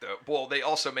 Ecto. Well, they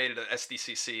also made it an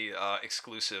SDCC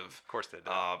exclusive. Of course they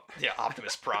did.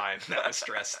 Optimus Prime that was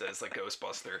dressed as a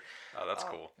Ghostbuster. Oh, that's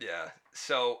cool. Yeah.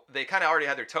 So they kind of already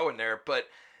had their toe in there, but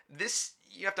this,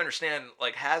 you have to understand,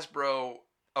 like Hasbro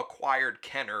acquired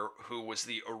Kenner, who was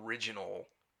the original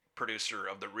producer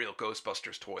of the real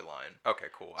Ghostbusters toy line. Okay,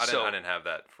 cool. I didn't have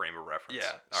that frame of reference.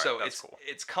 Yeah. All right, So that's cool.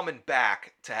 it's coming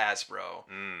back to Hasbro,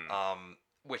 Mm.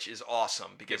 which is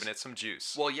awesome because Giving it some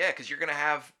juice. well, yeah, because you're gonna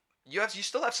have you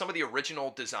still have some of the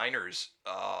original designers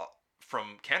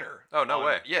from Kenner. Oh, no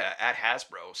way. Yeah, at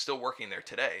Hasbro, still working there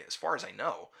today, as far as I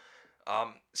know.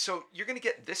 So you're gonna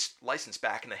get this license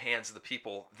back in the hands of the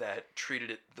people that treated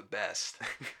it the best,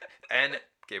 and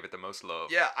Gave it the most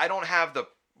love. yeah, I don't have the.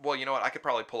 Well, you know what? I could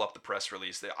probably pull up the press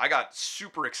release. I got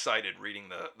super excited reading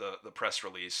the press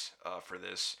release for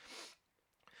this.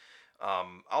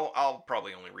 I'll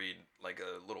probably only read like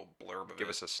a little blurb of it. Give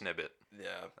us a snippet.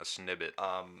 Yeah. A snippet.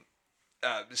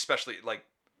 Especially like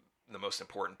the most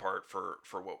important part for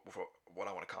what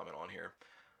I want to comment on here.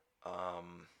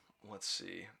 Let's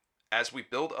see. As we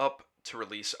build up to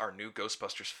release our new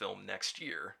Ghostbusters film next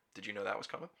year, did you know that was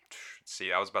coming?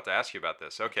 See, I was about to ask you about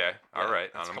this. Okay. Yeah, All right.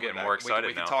 that's I'm coming getting back. more excited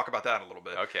we now. can talk about that a little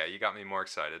bit. Okay, you got me more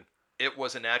excited. It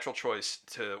was a natural choice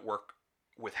to work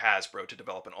with Hasbro to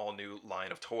develop an all-new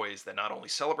line of toys that not only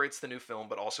celebrates the new film,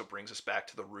 but also brings us back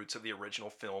to the roots of the original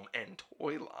film and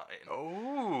toy line.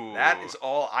 Oh. That is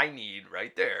all I need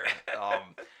right there.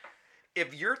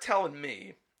 If you're telling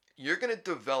me you're going to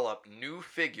develop new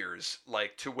figures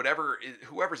like to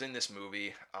whoever's in this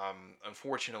movie,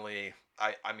 unfortunately,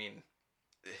 I mean,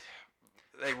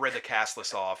 they read the cast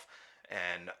list off,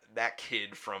 and that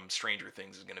kid from Stranger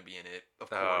Things is going to be in it, of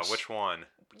course. Which one?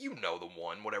 You know the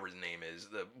one, whatever his name is,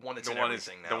 the one that's The in one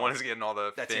everything is now. the one is getting all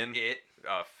the that's Finn. in it.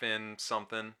 Finn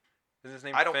something. Is his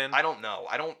name I don't Finn? I don't know.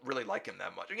 I don't really like him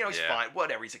that much. You know, he's Yeah. fine.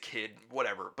 Whatever. He's a kid.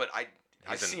 Whatever. But I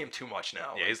He's see him too much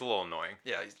now. Yeah, Like, he's a little annoying.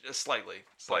 yeah, he's just slightly.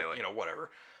 Slightly. But, you know, whatever.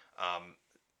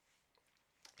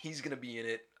 He's gonna be in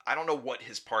it. I don't know what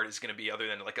his part is gonna be other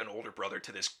than like an older brother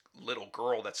to this little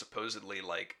girl that's supposedly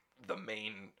like the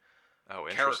main Oh,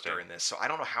 interesting. character in this. So I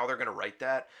don't know how they're gonna write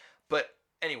that. But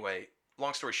anyway,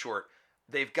 long story short,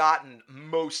 they've gotten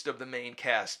most of the main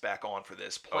cast back on for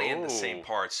this, playing the same Oh.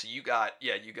 parts. So you got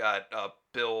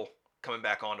Bill coming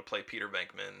back on to play Peter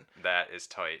Venkman. That is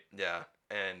tight. Yeah.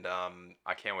 And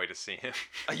I can't wait to see him.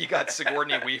 you got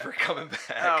Sigourney Weaver coming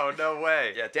back. Oh, no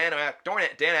way. Yeah, Dan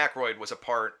Aykroyd was a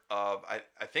part of.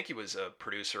 I think he was a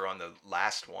producer on the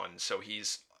last one, so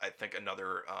he's I think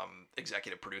another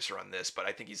executive producer on this. But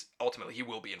I think he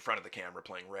will be in front of the camera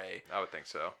playing Ray. I would think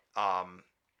so. Yeah,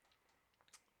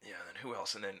 and then who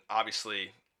else? And then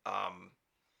obviously,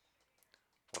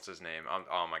 What's his name?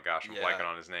 Oh my gosh, I'm Yeah. blanking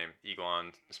on his name.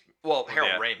 Egon. Harold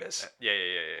Yeah. Ramis.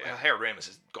 Yeah. Harold Ramis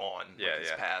is gone. Yeah, He's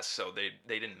yeah. passed, so they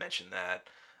didn't mention that.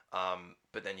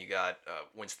 But then you got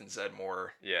Winston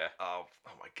Zeddemore. Yeah. Oh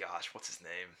my gosh, what's his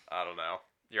name? I don't know.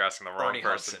 You're asking the wrong Ernie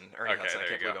person. Hudson. Ernie Hudson. I there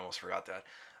can't you believe I go. almost forgot that.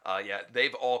 Yeah,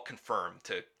 they've all confirmed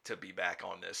to be back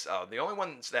on this. The only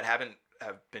ones that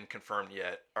have been confirmed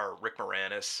yet are Rick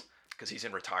Moranis, because he's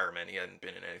in retirement. He hadn't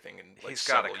been in anything in like He's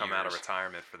got to several come out of years.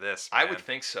 retirement for this. I Man. would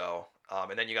think so.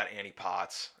 And then you got Annie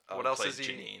Potts. What who else plays is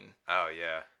he? Janine, Oh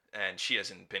yeah. and she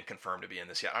hasn't been confirmed to be in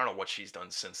this yet. I don't know what she's done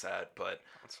since that, but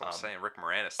That's what I'm saying. Rick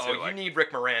Moranis oh, too. you need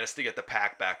Rick Moranis to get the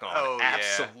pack back on. Oh, yeah.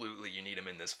 Absolutely, you need him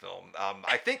in this film.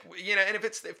 I think and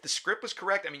if the script was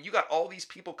correct, I mean, you got all these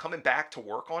people coming back to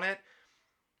work on it.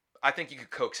 I think you could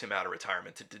coax him out of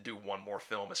retirement to do one more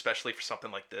film, especially for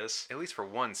something like this. At least for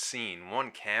one scene,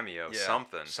 one cameo, Yeah,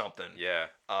 something. Something. Yeah.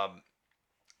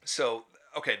 So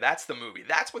okay, that's the movie.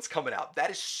 That's what's coming out.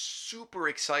 That is super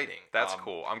exciting. That's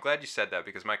cool. I'm glad you said that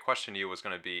because my question to you was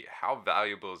going to be how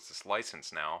valuable is this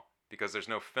license now? Because there's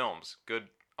no films,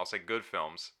 I'll say good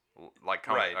films, like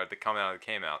Right. that come out that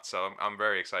came out. So I'm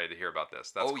very excited to hear about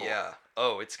this. That's oh cool. yeah.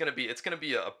 Oh, it's gonna be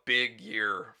a big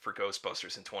year for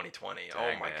Ghostbusters in 2020. Oh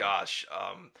Dang, my man. gosh.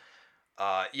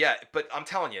 Yeah, but I'm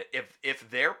telling you, if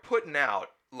they're putting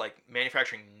out like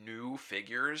manufacturing new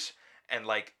figures and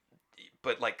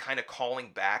but kind of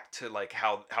calling back to like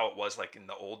how it was like in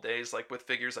the old days, like with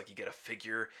figures, like you get a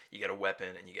figure, you get a weapon,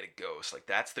 and you get a ghost. Like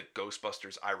that's the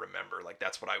Ghostbusters I remember. Like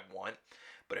that's what I want.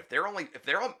 But if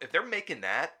they're making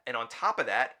that, and on top of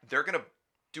that, they're gonna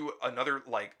do another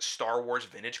like Star Wars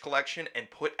vintage collection and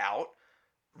put out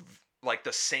like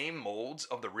the same molds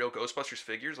of the real Ghostbusters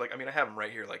figures. Like I mean, I have them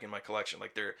right here, like in my collection.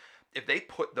 Like if they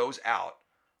put those out.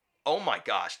 Oh my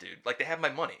gosh, dude. Like they have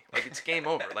my money. Like it's game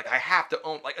over. Like I have to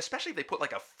own, like especially if they put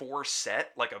like a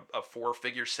 4-set, like a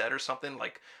 4-figure set or something,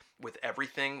 like with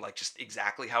everything, like just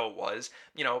exactly how it was.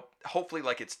 Hopefully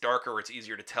like it's darker or it's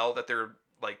easier to tell that they're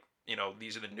like,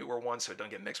 these are the newer ones so it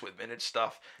don't get mixed with vintage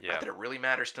stuff. Yeah. Not that it really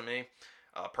matters to me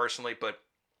personally, but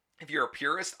if you're a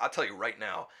purist, I'll tell you right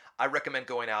now, I recommend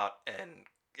going out and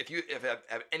if you have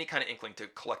any kind of inkling to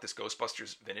collect this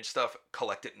Ghostbusters vintage stuff,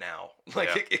 collect it now. Like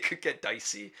Yeah. it could get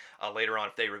dicey later on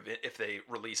if they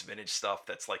release vintage stuff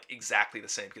that's like exactly the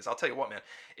same. Because I'll tell you what, man,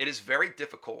 it is very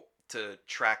difficult to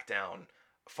track down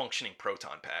functioning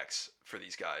proton packs for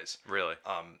these guys. Really?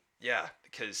 Yeah,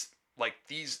 because like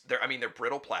they're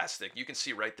brittle plastic. You can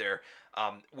see right there.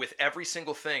 With every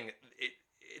single thing,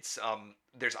 it's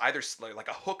there's either like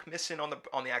a hook missing on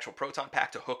the actual proton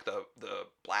pack to hook the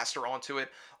blaster onto it,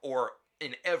 or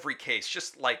in every case,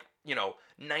 just like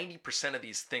 90% of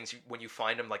these things when you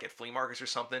find them like at flea markets or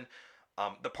something,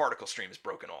 the particle stream is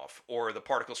broken off, or the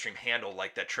particle stream handle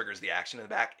like that triggers the action in the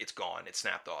back, it's gone, it's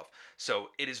snapped off. So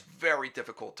it is very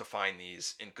difficult to find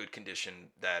these in good condition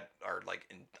that are like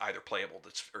in either playable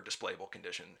or displayable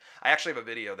condition. I actually have a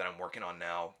video that I'm working on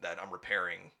now that I'm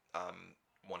repairing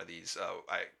one of these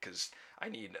because I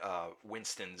need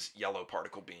Winston's yellow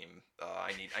particle beam.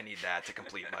 I need that to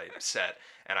complete my set,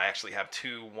 and I actually have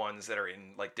 2 ones that are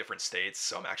in like different states,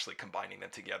 so I'm actually combining them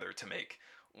together to make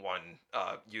one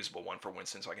usable one for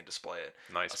Winston so I can display it.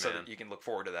 Nice, so man. that you can look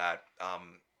forward to that.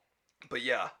 But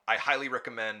yeah, I highly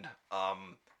recommend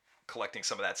collecting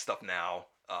some of that stuff now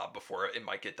before it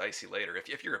might get dicey later.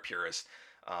 If you're a purist,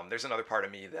 there's another part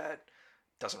of me that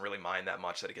doesn't really mind that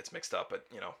much that it gets mixed up, but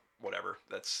whatever.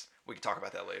 We can talk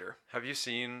about that later. Have you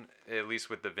seen, at least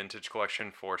with the vintage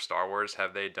collection for Star Wars,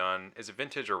 have they done, is it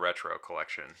vintage or retro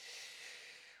collection?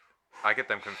 I get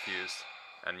them confused,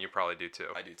 and you probably do too.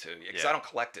 I do too, because Yeah. I don't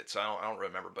collect it, so I don't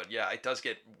remember. But yeah, it does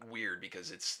get weird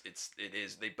because it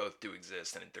is they both do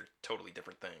exist and they're totally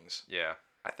different things. Yeah.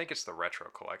 I think it's the retro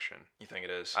collection. You think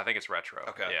it is? I think it's retro.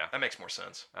 Okay. Yeah. That makes more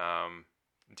sense.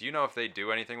 Do you know if they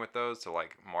do anything with those to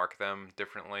like mark them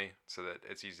differently so that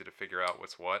it's easy to figure out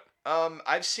what's what?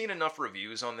 I've seen enough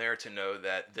reviews on there to know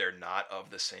that they're not of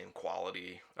the same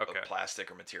quality Okay. of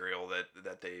plastic or material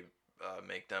that they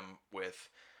make them with.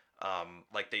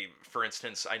 Like for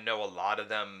instance, I know a lot of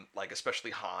them, like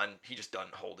especially Han, he just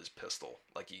doesn't hold his pistol.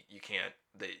 Like you can't,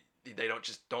 they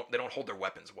don't hold their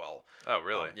weapons well. Oh,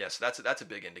 really? Yes, that's a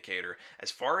big indicator. As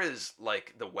far as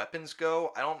like the weapons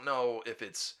go, I don't know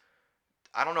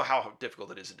how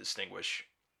difficult it is to distinguish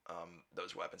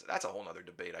those weapons. That's a whole nother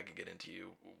debate I could get into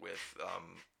with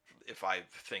if I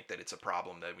think that it's a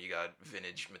problem that we got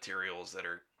vintage materials that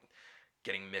are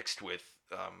getting mixed with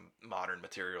modern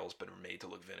materials but are made to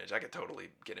look vintage. I could totally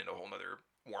get into a whole nother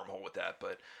wormhole with that.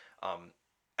 But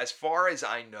as far as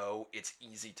I know, it's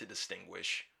easy to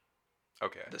distinguish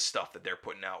Okay. the stuff that they're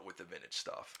putting out with the vintage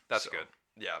stuff. That's So, good.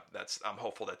 Yeah, I'm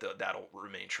hopeful that that'll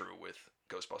remain true with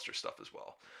Ghostbusters stuff as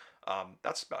well.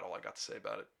 That's about all I got to say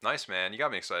about it. Nice, man. You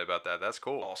got me excited about that. That's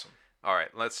cool. Awesome. All right,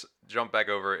 let's jump back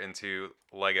over into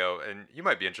Lego, and you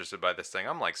might be interested by this thing.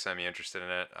 I'm like semi-interested in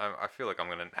it. I feel like I'm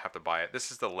gonna have to buy it. This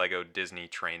is the Lego Disney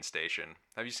Train Station.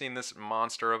 Have you seen this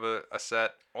monster of a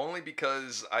set? Only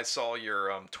because I saw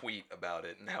your tweet about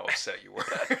it and how upset you were.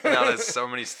 Now there's so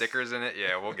many stickers in it.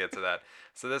 Yeah, we'll get to that.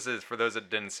 So this is, for those that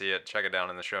didn't see it, check it down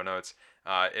in the show notes.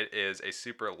 It is a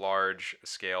super large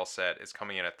scale set. It's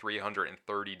coming in at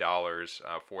 $330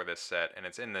 for this set, and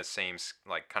it's in the same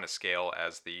like kind of scale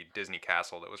as the Disney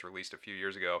Castle that was released a few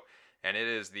years ago. And it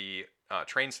is the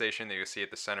train station that you see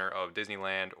at the center of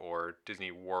Disneyland or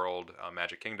Disney World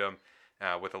Magic Kingdom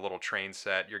with a little train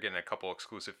set. You're getting a couple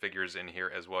exclusive figures in here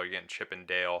as well. You're getting Chip and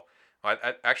Dale.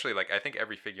 Actually, like I think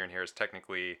every figure in here is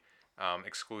technically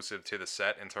exclusive to the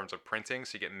set in terms of printing.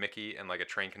 So you get Mickey in like a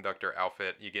train conductor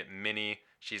outfit. You get Minnie.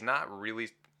 She's not really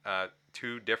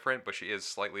too different, but she is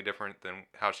slightly different than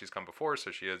how she's come before,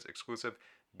 so she is exclusive.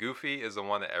 Goofy is the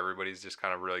one that everybody's just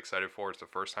kind of really excited for. It's the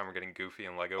first time we're getting Goofy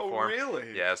in Lego form.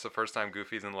 Really? Yeah, it's the first time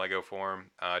Goofy's in Lego form.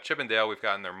 Chip and Dale, we've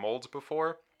gotten their molds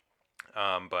before,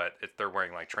 but they're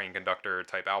wearing like train conductor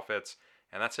type outfits,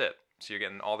 and that's it. So you're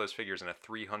getting all those figures in a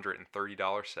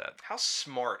 $330 set. How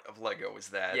smart of Lego is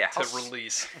that to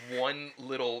release one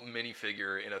little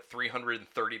minifigure in a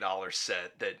 $330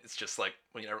 set that it's just like,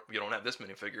 well, you don't have this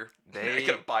minifigure. You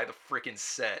gotta buy the freaking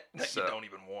set that you don't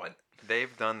even want.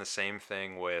 They've done the same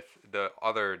thing with the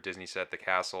other Disney set, the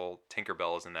Castle.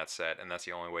 Tinkerbell is in that set, and that's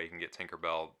the only way you can get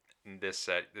Tinkerbell. In this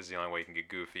set, this is the only way you can get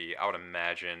Goofy. I would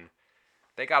imagine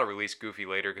they got to release Goofy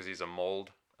later because he's a mold.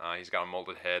 He's got a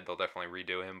molded head. They'll definitely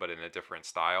redo him, but in a different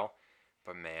style.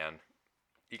 But man,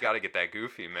 you got to get that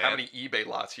Goofy, man. How many eBay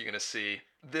lots are you going to see?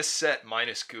 This set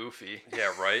minus Goofy.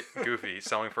 Yeah, right? Goofy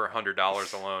selling for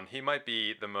 $100 alone. He might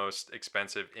be the most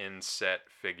expensive in-set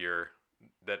figure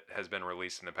that has been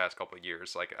released in the past couple of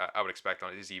years. Like, I would expect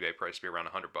on his eBay price to be around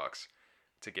 $100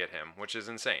 to get him, which is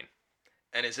insane.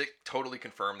 And is it totally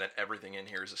confirmed that everything in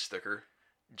here is a sticker?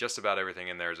 Just about everything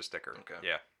in there is a sticker. Okay.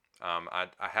 Yeah. I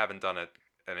haven't done an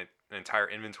entire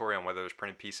inventory on whether there's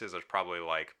printed pieces. There's probably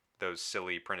like those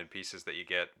silly printed pieces that you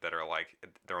get that are like,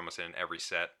 they're almost in every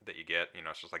set that you get. You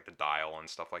know, it's just like the dial and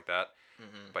stuff like that.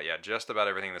 Mm-hmm. But yeah, just about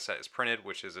everything in the set is printed,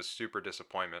 which is a super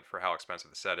disappointment for how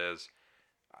expensive the set is.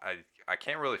 I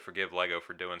can't really forgive Lego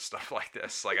for doing stuff like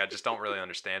this. Like, I just don't really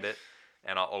understand it,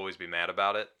 and I'll always be mad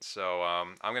about it. So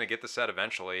I'm going to get the set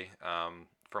eventually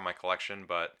for my collection,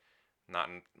 but not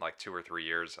in like 2 or 3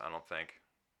 years, I don't think.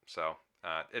 So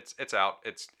it's out.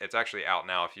 It's actually out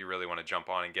now if you really want to jump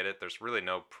on and get it. There's really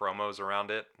no promos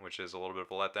around it, which is a little bit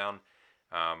of a letdown.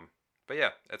 But yeah,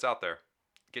 it's out there.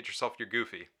 Get yourself your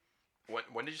Goofy.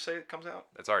 When did you say it comes out?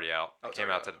 It's already out. Oh, it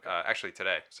came out actually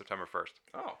today, September 1st.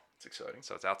 Oh, it's exciting.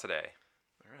 So it's out today.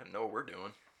 All right, I know what we're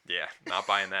doing. Yeah, not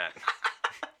buying that.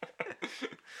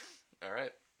 All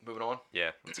right, moving on.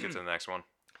 Yeah, let's get to the next one.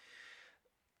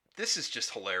 This is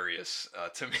just hilarious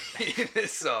to me.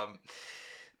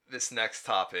 This next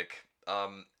topic.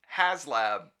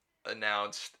 HasLab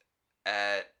announced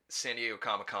at San Diego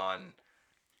Comic-Con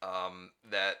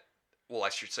that, well, I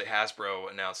should say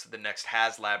Hasbro announced that the next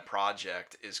HasLab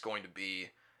project is going to be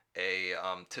a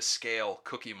to scale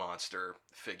Cookie Monster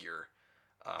figure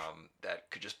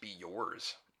that could just be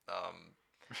yours.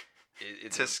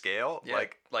 To scale? Yeah,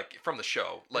 like from the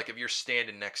show. Like if you're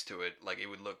standing next to it, like it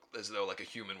would look as though like a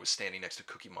human was standing next to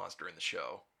Cookie Monster in the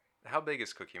show. How big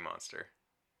is Cookie Monster?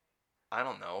 I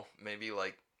don't know. Maybe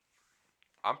like...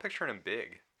 I'm picturing him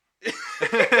big.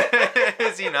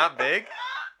 Is he not big?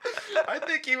 I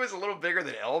think he was a little bigger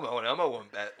than Elmo, and Elmo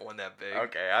wasn't that big.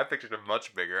 Okay, I pictured him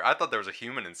much bigger. I thought there was a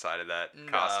human inside of that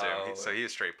costume, No. so he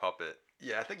was straight puppet.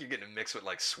 Yeah, I think you're getting mixed with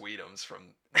like Sweetums from.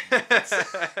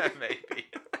 Maybe.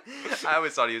 I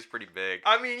always thought he was pretty big.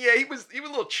 I mean, yeah, he was a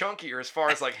little chunkier as far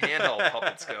as like handheld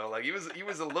puppets go. Like he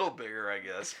was a little bigger, I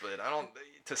guess, but I don't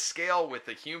to scale with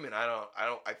the human. I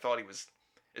thought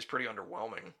is pretty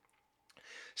underwhelming.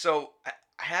 So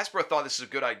Hasbro thought this is a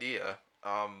good idea.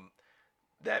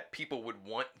 That people would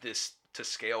want this to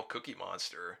scale Cookie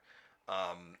Monster.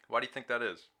 Why do you think that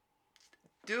is?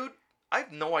 Dude, I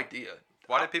have no idea.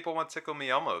 Why do people want Tickle Me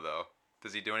Elmo though?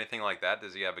 Does he do anything like that?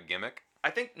 Does he have a gimmick? I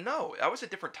think no, that was a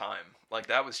different time. Like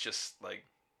that was just like,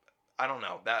 I don't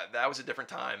know. That was a different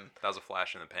time. That was a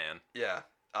flash in the pan. Yeah.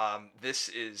 This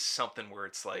is something where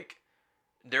it's like,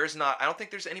 I don't think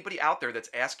there's anybody out there that's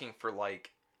asking for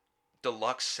like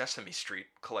deluxe Sesame Street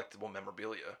collectible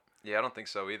memorabilia. Yeah, I don't think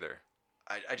so either.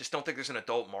 I just don't think there's an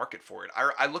adult market for it.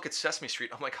 I look at Sesame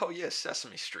Street, I'm like, oh yeah,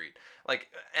 Sesame Street. Like,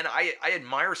 and I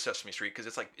admire Sesame Street because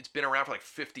it's been around for like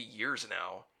 50 years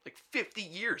now. Like 50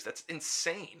 years, that's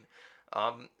insane.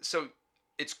 So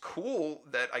it's cool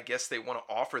that I guess they want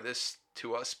to offer this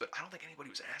to us, but I don't think anybody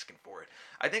was asking for it.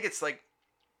 I think it's like,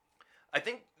 I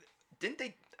think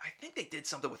they did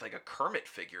something with like a Kermit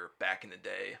figure back in the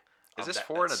day. Is this that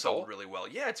for an sold adult? really well?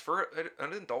 Yeah, it's for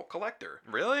an adult collector.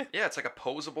 Really? Yeah, it's like a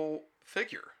posable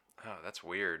figure. Oh, that's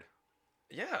weird.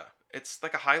 Yeah, it's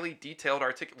like a highly detailed.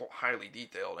 I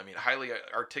mean, highly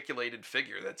articulated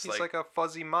figure. That's He's like a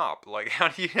fuzzy mop. Like, how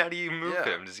do you move Yeah.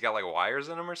 him? Does he got like wires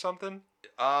in him or something?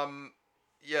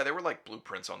 Yeah, there were like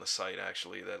blueprints on the site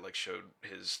actually that like showed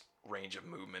his range of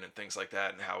movement and things like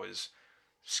that, and how his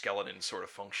skeleton sort of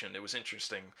functioned. It was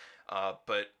interesting,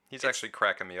 but He's actually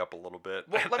cracking me up a little bit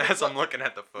Well, as I'm looking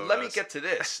at the photos. let me get to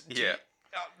this. Yeah.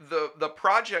 The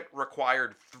project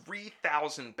required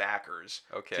 3,000 backers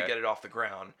Okay. to get it off the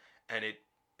ground, and it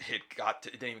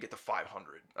didn't even get to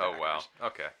 500. Oh, backers. wow.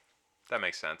 Okay. That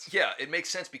makes sense. Yeah, it makes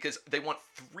sense because they want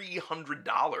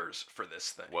 $300 for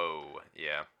this thing. Whoa.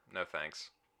 Yeah. No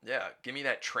thanks. Yeah, give me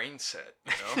that train set,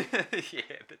 you know? Yeah,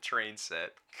 the train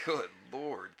set. Good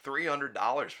lord,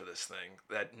 $300 for this thing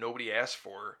that nobody asked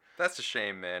for. That's a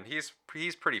shame, man. He's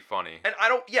pretty funny. And I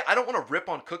don't want to rip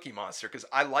on Cookie Monster because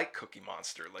I like Cookie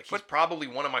Monster. Like he's probably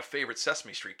one of my favorite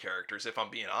Sesame Street characters, if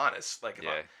I'm being honest. Like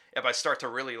if I start to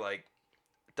really like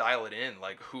dial it in,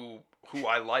 like who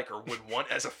I like or would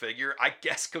want as a figure, I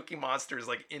guess Cookie Monster is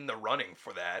like in the running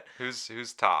for that.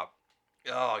 Who's top?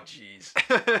 Oh jeez.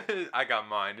 I got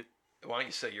mine. Why don't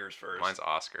you say yours first? Mine's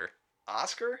Oscar.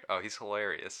 Oscar? Oh, he's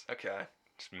hilarious. Okay.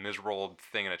 Just miserable old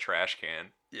thing in a trash can.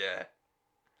 Yeah.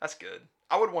 That's good.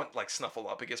 I would want like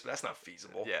Snuffleupagus, but that's not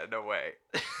feasible. Yeah, no way.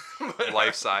 But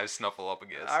Life-size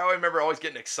Snuffleupagus. I remember always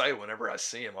getting excited whenever I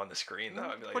see him on the screen, though.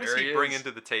 I'd be like, What does there he bring is. into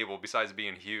the table besides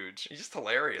being huge? He's just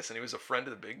hilarious, and he was a friend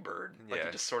of the Big Bird. Like Yeah.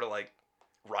 he just sort of like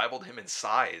rivaled him in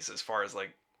size as far as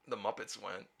like the Muppets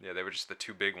went. Yeah, they were just the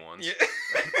two big ones. Yeah.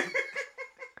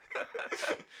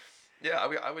 Yeah,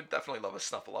 I would definitely love a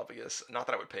Snuffleupagus. Not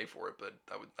that I would pay for it, but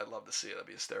I'd love to see it. That'd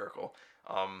be hysterical.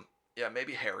 Yeah,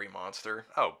 maybe Hairy Monster.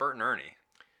 Oh, Bert and Ernie.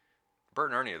 Bert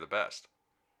and Ernie are the best.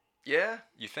 Yeah,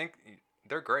 You think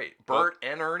they're great? Bert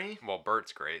and Ernie. Well,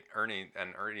 Bert's great.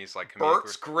 Ernie's like comedic.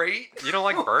 Bert's great. You don't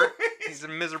like Bert? He's a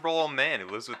miserable old man who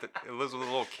lives with a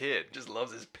little kid. Just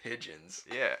loves his pigeons.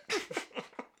 Yeah,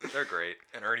 they're great.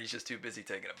 And Ernie's just too busy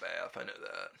taking a bath. I know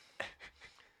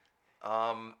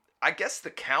that. I guess the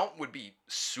Count would be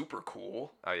super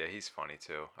cool. Oh yeah, he's funny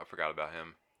too. I forgot about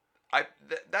him.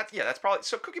 That's probably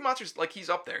so. Cookie Monster's like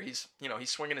he's up there. He's he's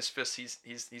swinging his fists.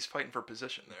 He's fighting for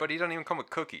position there. But he doesn't even come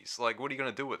with cookies. Like, what are you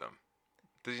gonna do with him?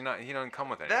 Does he not? He doesn't come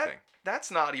with anything.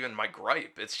 That's not even my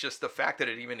gripe. It's just the fact that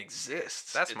it even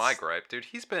exists. That's my gripe, dude.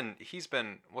 He's been.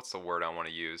 What's the word I want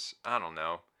to use? I don't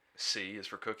know. C is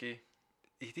for cookie.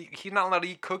 He's not allowed to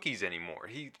eat cookies anymore.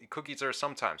 Cookies are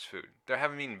sometimes food. They're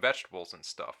having him eating vegetables and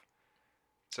stuff.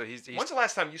 So he's. When's the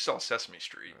last time you saw Sesame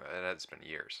Street? That's been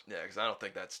years. Yeah, because I don't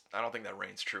think that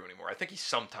reigns true anymore. I think he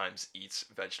sometimes eats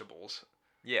vegetables.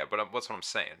 Yeah, but that's what I'm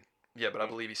saying. Yeah, but I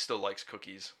believe he still likes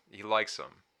cookies. He likes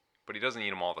them, but he doesn't eat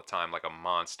them all the time like a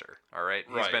monster. All right,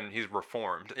 he's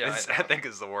reformed. Yeah, I think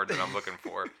is the word that I'm looking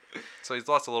for. So he's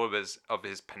lost a little bit of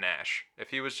his panache. If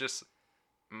he was just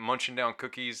munching down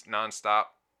cookies nonstop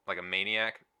like a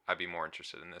maniac, I'd be more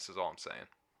interested in this. Is all I'm saying.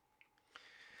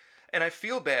 And I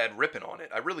feel bad ripping on it.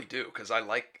 I really do, because I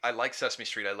like Sesame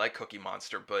Street. I like Cookie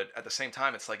Monster, but at the same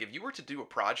time, it's like if you were to do a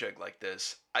project like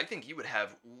this, I think you would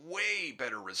have way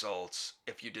better results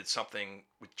if you did something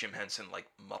with Jim Henson like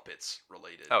Muppets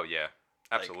related. Oh yeah,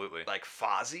 absolutely. Like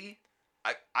Fozzie.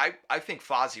 I think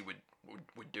Fozzie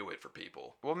would do it for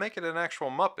people. Well, make it an actual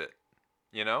Muppet.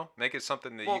 You know, make it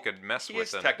something that Well, you could mess he with.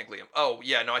 is And technically. Oh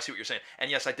yeah, no, I see what you're saying.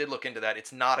 And yes, I did look into that.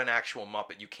 It's not an actual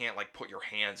Muppet. You can't like put your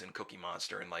hands in Cookie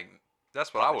Monster and like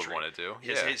that's what I would puppetry. want to do.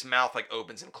 His mouth like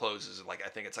opens and closes. Like I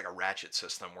think it's like a ratchet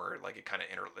system where like it kind of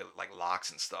like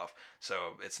locks and stuff. So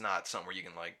it's not something where you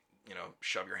can like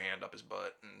shove your hand up his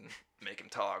butt and make him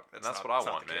talk. That's what I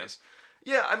want, man.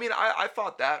 Yeah, I mean, I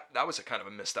thought that was a kind of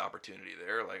a missed opportunity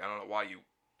there. Like I don't know why you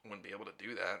wouldn't be able to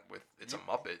do that with it's a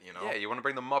Muppet, you know. Yeah, you want to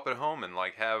bring the Muppet home and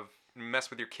like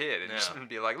mess with your kid and just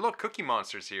be like, look, Cookie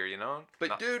Monster's here, you know.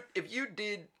 But dude, if you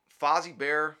did Fozzie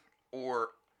Bear or,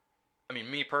 I mean,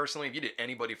 me personally, if you did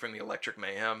anybody from the Electric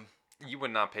Mayhem, you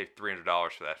would not pay $300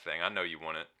 for that thing. I know you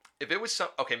wouldn't. If it was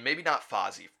okay, maybe not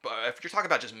Fozzie, but if you're talking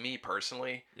about just me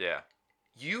personally, yeah,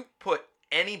 you put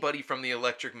anybody from the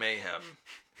Electric Mayhem.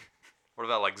 What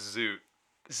about like Zoot?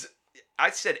 I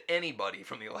said anybody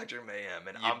from the Electric Mayhem,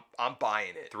 and I'm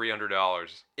buying it.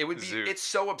 $300. It would be. Zoot. It's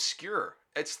so obscure.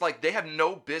 It's like they have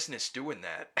no business doing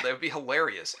that. That would be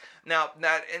hilarious. Now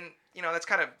that's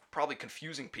kind of probably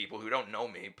confusing people who don't know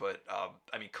me, but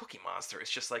I mean, Cookie Monster.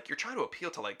 It's just like you're trying to appeal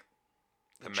to like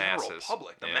the general masses.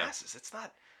 public, the Yeah. masses. It's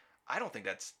not. I don't think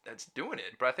that's doing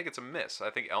it. But I think it's a miss. I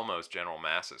think Elmo's general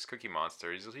masses. Cookie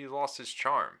Monster. He's lost his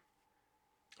charm.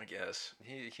 I guess.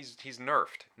 He's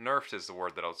nerfed. Nerfed is the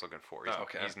word that I was looking for.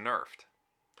 Okay. He's nerfed.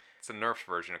 It's a nerfed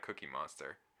version of Cookie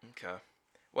Monster. Okay.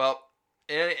 Well,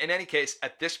 in any case,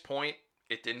 at this point,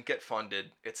 it didn't get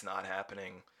funded. It's not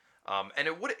happening. And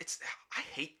it would. I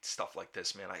hate stuff like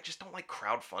this, man. I just don't like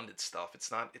crowd-funded stuff. It's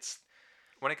not. It's.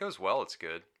 When it goes well, it's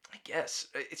good. I guess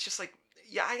it's just like,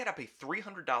 yeah, I gotta pay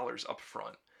 $300 up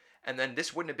front, and then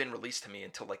this wouldn't have been released to me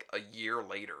until like a year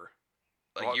later.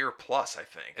 A year plus, I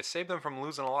think. It saved them from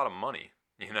losing a lot of money,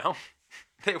 you know?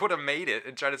 They would have made it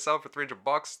and tried to sell it for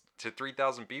 $300 to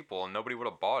 3,000 people and nobody would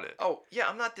have bought it. Oh, yeah,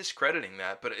 I'm not discrediting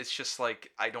that, but it's just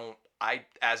like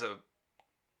as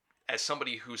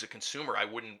somebody who's a consumer, I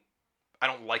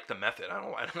don't like the method. I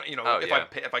don't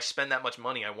if I spend that much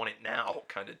money, I want it now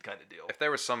kind of deal. If there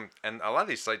was and a lot of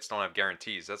these sites don't have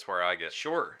guarantees. That's where I get.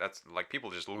 Sure. That's like people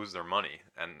just lose their money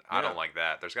and I don't like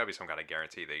that. There's got to be some kind of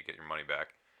guarantee that you get your money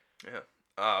back. Yeah.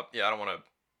 I don't want to,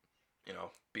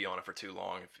 be on it for too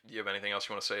long. Do you have anything else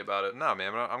you want to say about it? No,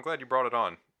 man. I'm glad you brought it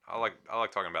on. I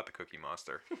like talking about the Cookie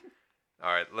Monster.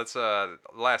 All right, let's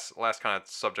last kind of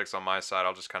subjects on my side.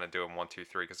 I'll just kind of do them 1, 2,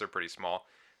 3 because they're pretty small.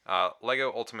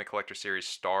 Lego Ultimate Collector Series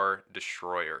Star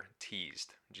Destroyer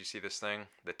teased. Did you see this thing?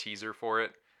 The teaser for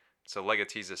it. So Lego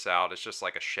teased this out. It's just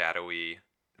like a shadowy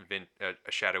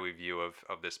view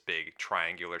of this big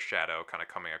triangular shadow kind of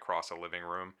coming across a living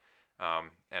room.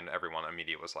 And everyone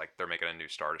immediately was like, they're making a new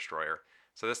Star Destroyer.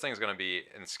 So this thing's going to be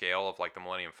in scale of like the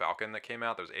Millennium Falcon that came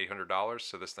out. That was $800.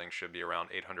 So this thing should be around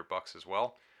 $800 as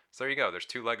well. So there you go. There's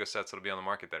 2 Lego sets that'll be on the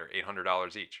market that are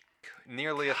 $800 each.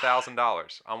 Nearly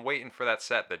 $1,000. I'm waiting for that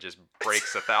set that just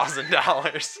breaks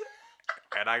 $1,000.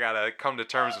 And I got to come to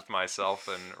terms with myself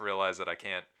and realize that I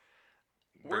can't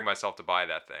bring myself to buy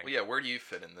that thing. Well, yeah, where do you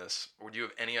fit in this? Or do you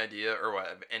have any idea or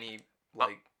have any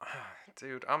like...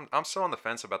 Dude, I'm so on the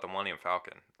fence about the Millennium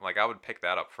Falcon. Like, I would pick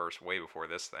that up first way before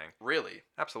this thing. Really?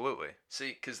 Absolutely.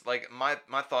 See, because like my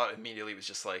thought immediately was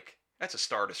just like, that's a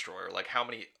Star Destroyer. Like, how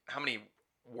many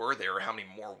were there? Or how many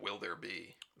more will there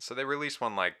be? So they released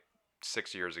one like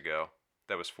 6 years ago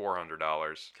that was $400.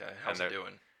 Okay, how's it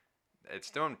doing? It's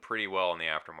doing pretty well in the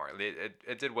aftermarket.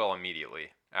 It did well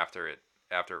immediately after it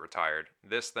retired.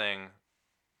 This thing,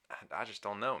 I just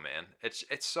don't know, man. It's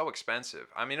so expensive.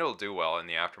 I mean, it'll do well in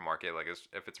the aftermarket, like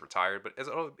if it's retired, but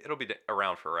it'll be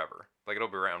around forever. Like it'll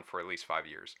be around for at least 5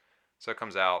 years. So it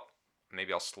comes out,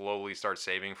 maybe I'll slowly start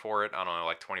saving for it. I don't know,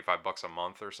 like $25 a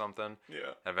month or something.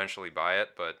 Yeah. And eventually buy it,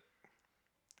 but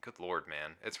good lord,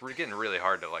 man, it's getting really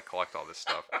hard to like collect all this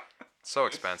stuff. It's so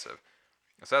expensive.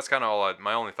 So that's kind of all.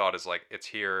 My only thought is like, it's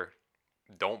here.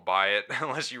 Don't buy it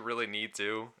unless you really need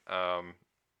to.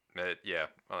 Yeah,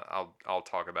 I'll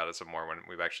talk about it some more when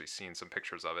we've actually seen some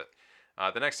pictures of it.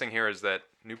 The next thing here is that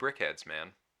new brickheads,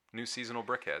 man. New seasonal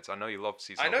brickheads. I know you love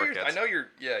seasonal brickheads. I know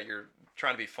you're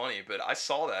trying to be funny, but I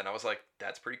saw that and I was like,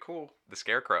 that's pretty cool. The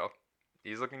Scarecrow.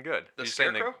 He's looking good. The He's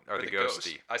Scarecrow? or the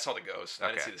Ghosty? I saw the Ghost. I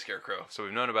didn't see the Scarecrow. So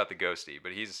we've known about the Ghosty,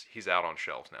 but he's out on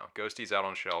shelves now. Ghosty's out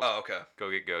on shelves. Oh, okay. Go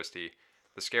get Ghosty.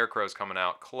 The Scarecrow's coming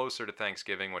out closer to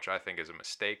Thanksgiving, which I think is a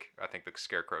mistake. I think the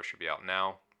Scarecrow should be out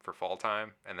now for fall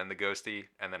time, and then the Ghosty,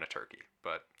 and then a turkey.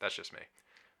 But that's just me.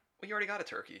 Well, you already got a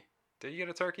turkey. Did you get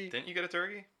a turkey? Didn't you get a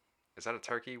turkey? Is that a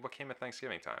turkey? What came at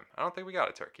Thanksgiving time? I don't think we got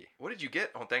a turkey. What did you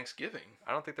get on Thanksgiving?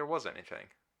 I don't think there was anything.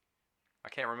 I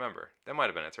can't remember. There might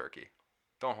have been a turkey.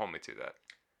 Don't hold me to that.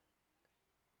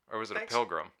 Or was it a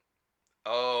pilgrim?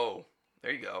 Oh,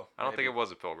 there you go. I don't think it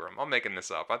was a pilgrim. I'm making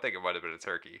this up. I think it might have been a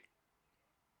turkey.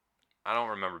 I don't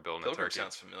remember building a Pilgrim turkey.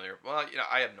 sounds familiar. Well,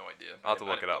 I have no idea. I'll have to I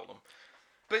look it didn't up. build 'em.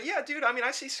 But yeah, dude, I mean, I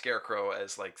see Scarecrow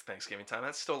as like Thanksgiving time.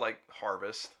 That's still like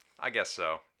harvest. I guess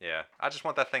so. Yeah. I just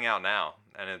want that thing out now,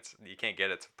 and you can't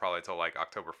get it probably till like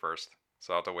October 1st.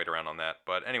 So I'll have to wait around on that.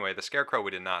 But anyway, the Scarecrow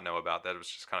we did not know about. That was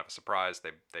just kind of a surprise.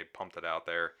 They pumped it out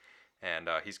there, and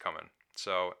he's coming.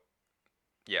 So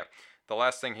yeah. The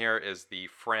last thing here is the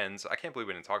Friends. I can't believe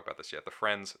we didn't talk about this yet. The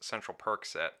Friends Central Perk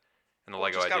set in the Well,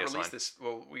 it Lego just got Ideas line. released this.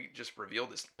 Well, we just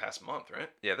revealed this past month, right?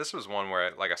 Yeah, this was one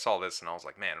where like I saw this and I was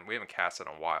like, man, we haven't casted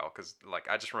in a while because like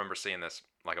I just remember seeing this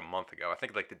like a month ago. I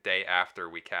think like the day after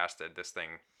we casted, this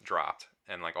thing dropped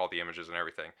and like all the images and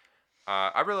everything.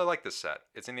 I really like this set.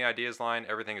 It's in the Ideas line.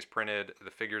 Everything is printed.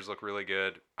 The figures look really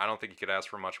good. I don't think you could ask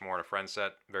for much more in a Friends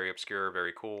set. Very obscure,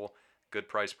 very cool, good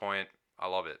price point. I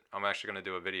love it. I'm actually going to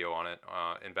do a video on it,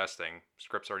 investing.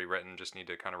 Script's already written, just need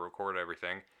to kind of record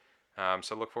everything.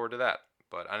 So look forward to that.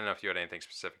 But I don't know if you had anything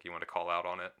specific you want to call out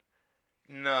on it.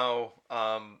 No.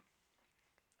 How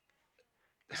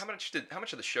much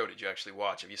of the show did you actually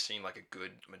watch? Have you seen like a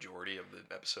good majority of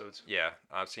the episodes? Yeah,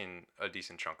 I've seen a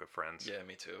decent chunk of Friends. Yeah,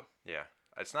 me too. Yeah.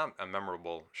 It's not a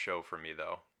memorable show for me,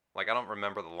 though. Like, I don't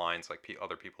remember the lines like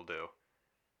other people do.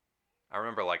 I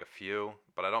remember like a few,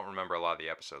 but I don't remember a lot of the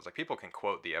episodes. Like, people can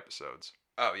quote the episodes.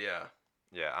 Oh yeah.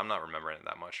 Yeah, I'm not remembering it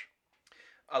that much.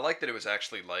 I like that it was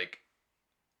actually like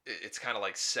it's kind of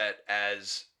like set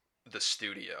as the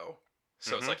studio.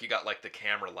 So it's Mhm. like you got like the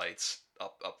camera lights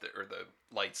up there, or the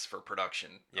lights for production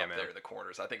Yeah, up man. there in the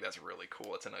corners. I think that's really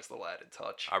cool. It's a nice little added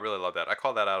touch. I really love that. I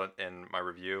called that out in my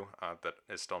review that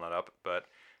is still not up, but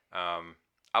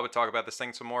I would talk about this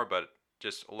thing some more, but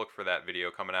just look for that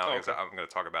video coming out Oh, because okay. I'm going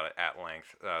to talk about it at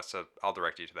length. So I'll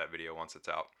direct you to that video once it's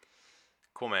out.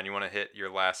 Cool, man. You want to hit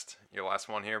your last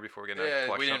one here before we get into Yeah,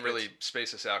 collection we didn't updates? really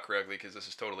space this out correctly because this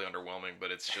is totally underwhelming. But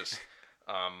it's just,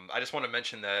 I just want to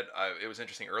mention that it was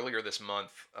interesting earlier this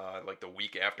month, like the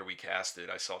week after we casted,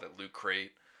 I saw that Loot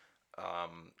Crate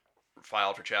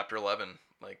filed for Chapter 11.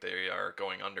 Like they are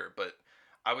going under. But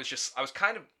I was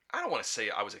kind of, I don't want to say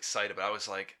I was excited, but I was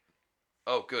like,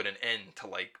 oh, good, an end to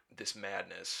like this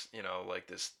madness. Like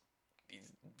these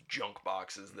junk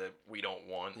boxes that we don't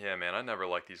want. Yeah, man. I never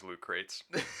liked these loot crates.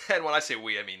 And when I say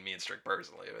we, I mean me and Strick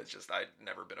personally. It's just I've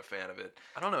never been a fan of it.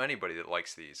 I don't know anybody that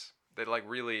likes these. They like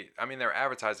really. I mean, they're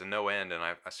advertised to no end, and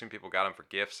I assume people got them for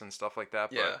gifts and stuff like that.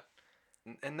 But,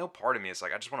 Yeah. And no part of me is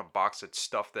like, I just want a box of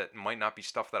stuff that might not be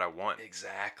stuff that I want.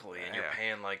 Exactly, and you're Yeah.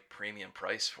 paying like premium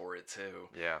price for it too.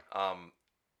 Yeah.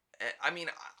 I mean,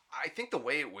 I think the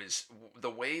way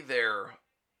they're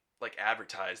like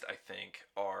advertised, I think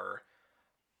are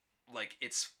like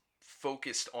it's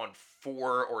focused on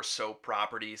 4 or so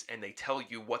properties, and they tell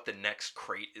you what the next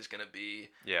crate is going to be,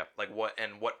 Yeah. like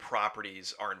what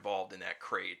properties are involved in that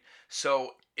crate.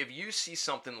 So if you see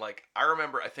something like,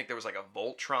 I think there was like a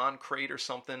Voltron crate or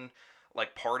something,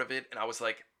 like part of it, and I was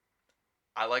like,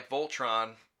 I like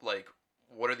Voltron, like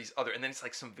what are these other, and then it's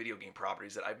like some video game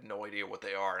properties that I have no idea what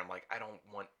they are, and I'm like, I don't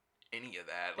want any of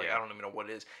that. Like Yeah. I don't even know what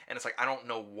it is, and it's like I don't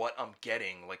know what I'm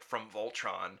getting like from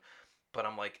Voltron, but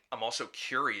I'm like I'm also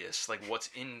curious like what's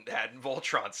in that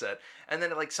Voltron set, and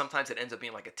then like sometimes it ends up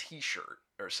being like a T-shirt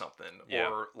or something, Yeah.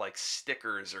 or like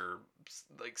stickers or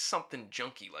like something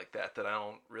junky like that I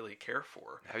don't really care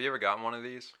for. Have you ever gotten one of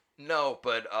these? No,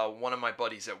 but one of my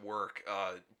buddies at work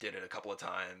did it a couple of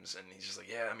times, and he's just like,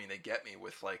 yeah, I mean, they get me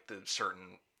with like the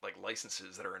certain like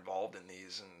licenses that are involved in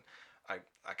these, and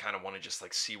I kind of want to just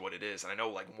like see what it is. And I know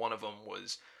like one of them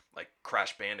was like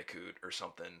Crash Bandicoot or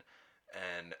something,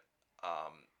 and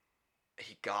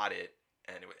he got it,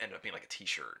 and it ended up being like a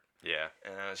T-shirt. Yeah.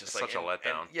 And I was just It's like, such a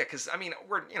letdown. yeah, because I mean,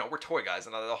 we're toy guys,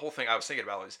 and the whole thing I was thinking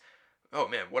about was, oh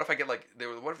man, what if I get like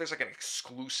what if there's like an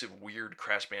exclusive weird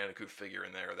Crash Bandicoot figure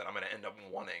in there that I'm gonna end up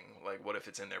wanting? Like, what if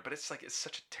it's in there? But it's like it's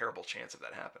such a terrible chance of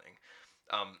that happening.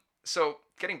 So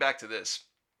getting back to this,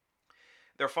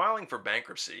 they're filing for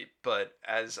bankruptcy, but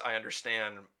as I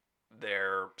understand,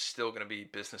 they're still gonna be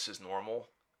business as normal,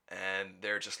 and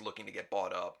they're just looking to get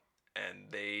bought up,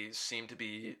 and they seem to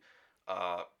be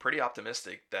pretty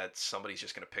optimistic that somebody's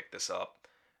just gonna pick this up,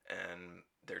 and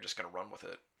they're just gonna run with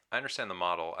it. I understand the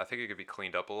model. I think it could be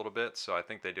cleaned up a little bit, so I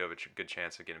think they do have a good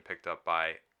chance of getting picked up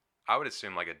by, I would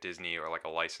assume like a Disney or like a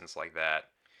license like that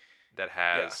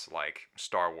has like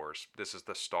Star Wars. This is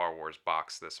the Star Wars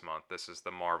box this month. This is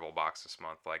the Marvel box this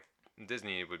month. Like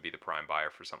Disney would be the prime buyer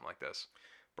for something like this.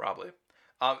 Probably.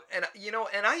 And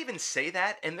I even say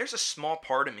that, and there's a small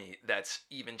part of me that's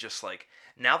even just like,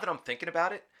 now that I'm thinking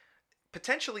about it,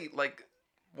 potentially like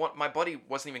my buddy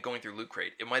wasn't even going through Loot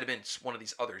Crate. It might have been one of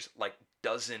these others, like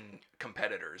dozen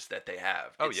competitors that they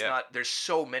have. Oh, It's yeah. not. There's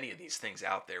so many of these things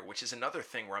out there, which is another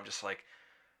thing where I'm just like,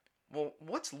 well,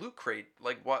 what's Loot Crate?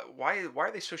 Like, why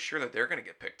are they so sure that they're gonna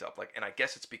get picked up? Like, and I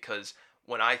guess it's because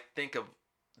when I think of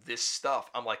this stuff,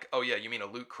 I'm like, oh yeah, you mean a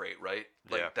Loot Crate, right?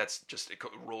 Like Yeah. that's just it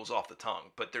rolls off the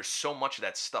tongue. But there's so much of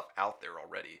that stuff out there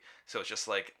already, so it's just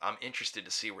like I'm interested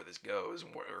to see where this goes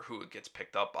and or who it gets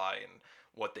picked up by and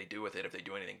what they do with it, if they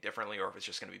do anything differently or if it's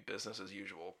just going to be business as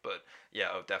usual. But yeah,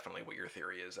 definitely what your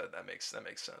theory is, that makes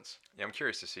sense. Yeah, I'm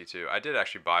curious to see too. I did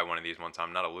actually buy one of these one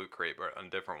time, not a Loot Crate, but a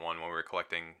different one when we were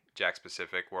collecting Jack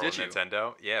Specific World Did you?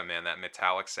 Nintendo. Yeah, man, that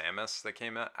metallic Samus that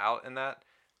came out in that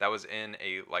was in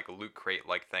a like Loot Crate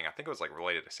like thing. I think it was like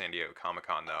related to San Diego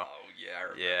Comic-Con though. Oh yeah, I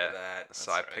remember Yeah, that.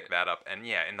 so I picked that up, and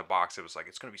yeah, in the box it was like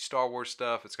it's gonna be Star Wars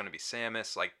stuff. It's gonna be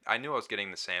Samus. Like I knew I was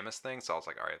getting the Samus thing, so I was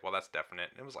like, all right, well that's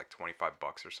definite. It was like $25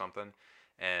 or something,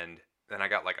 and then I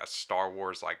got like a Star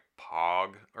Wars like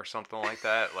Pog or something like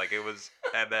that. Like it was,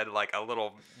 and then like a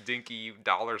little dinky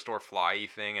dollar store fly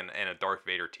thing, and a Darth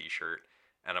Vader T-shirt,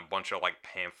 and a bunch of like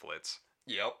pamphlets.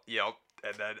 Yep. Yep.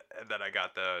 And then I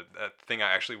got the thing I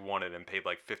actually wanted and paid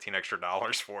like $15 extra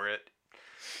for it.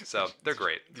 So they're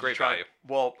great. Did you Great try- value.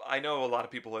 Well, I know a lot of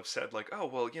people have said like, oh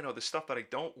well, the stuff that I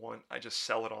don't want, I just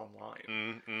sell it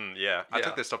online. Yeah. I Yeah.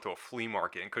 took this stuff to a flea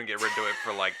market and couldn't get rid of it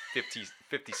for like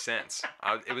 50 cents.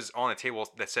 It was on a table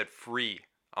that said free.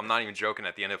 I'm not even joking.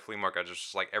 At the end of the flea market, I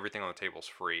just like everything on the table's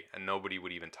free and nobody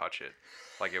would even touch it.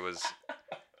 Like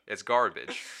it's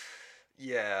garbage.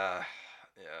 Yeah.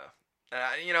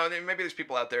 Maybe there's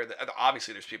people out there that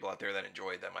obviously there's people out there that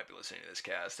enjoy it that might be listening to this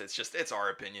cast. It's our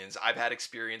opinions. I've had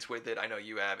experience with it. I know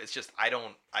you have. It's just I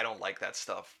don't like that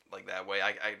stuff like that way.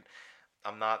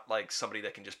 I'm not like somebody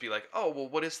that can just be like, oh well,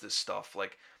 what is this stuff?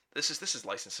 Like this is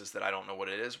licenses that I don't know what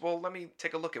it is. Well, let me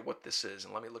take a look at what this is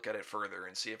and let me look at it further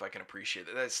and see if I can appreciate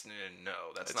it. That's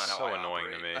It's not how so I annoying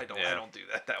operate. to me. I don't do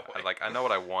that way. I know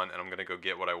what I want and I'm gonna go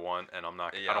get what I want and I'm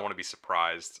not. Yeah. I don't want to be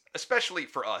surprised. Especially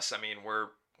for us. I mean, we're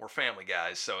family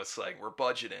guys, so it's like we're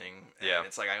budgeting, and Yeah.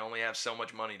 it's like I only have so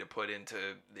much money to put into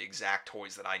the exact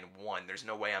toys that I want. There's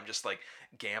no way I'm just like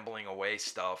gambling away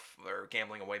stuff or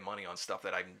gambling away money on stuff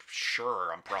that I'm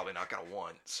sure I'm probably not gonna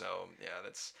want. So yeah,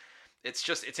 it's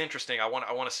interesting. I want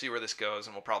to see where this goes,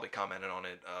 and we'll probably comment on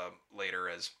it later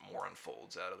as more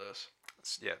unfolds out of this.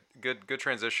 Yeah, good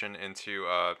transition into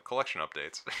collection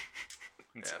updates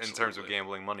in terms of Absolutely.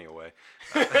 gambling money away.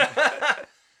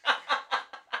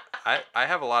 I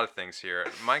have a lot of things here.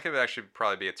 Mine could actually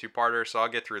probably be a two-parter, so I'll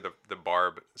get through the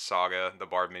Barb saga, the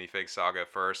Barb minifig saga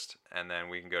first, and then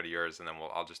we can go to yours, and then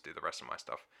I'll just do the rest of my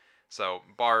stuff. So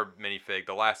Barb minifig,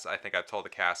 the last I think I told the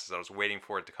cast is that I was waiting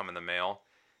for it to come in the mail.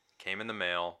 Came in the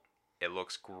mail. It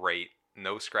looks great.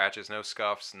 No scratches, no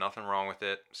scuffs, nothing wrong with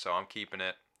it. So I'm keeping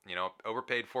it.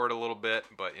 Overpaid for it a little bit,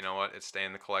 but you know what? It's staying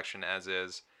in the collection as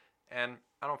is, and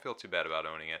I don't feel too bad about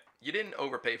owning it. You didn't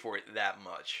overpay for it that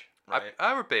much, right?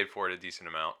 I overpaid for it a decent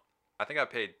amount. I think I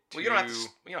paid Well, you don't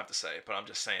have to say it, but I'm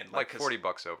just saying like 'cause-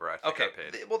 $40 over. I think Okay,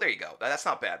 I paid. well there you go. That's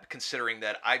not bad, considering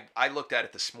that I looked at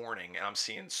it this morning and I'm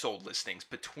seeing sold listings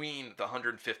between the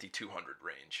 150-200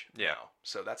 range. Yeah. now.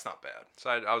 So that's not bad. So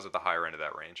I was at the higher end of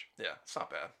that range. Yeah, it's not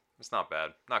bad. It's not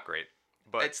bad, not great,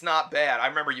 but It's not bad. I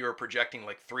remember you were projecting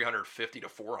like 350 to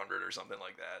 400 or something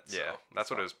like that. So yeah,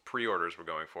 that's what not- his pre-orders were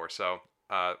going for. So,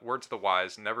 word to the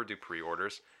wise: never do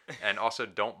pre-orders, and also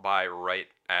don't buy right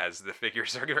as the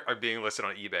figures are being listed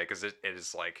on eBay because it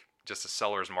is like just a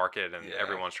seller's market and Yeah.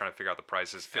 everyone's trying to figure out the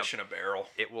prices. Fish in a barrel.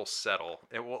 It will settle.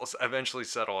 It will eventually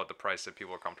settle at the price that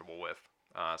people are comfortable with.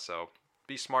 So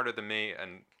be smarter than me,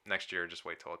 and next year just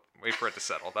wait for it to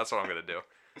settle. That's what I'm gonna do.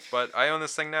 But I own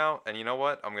this thing now, and you know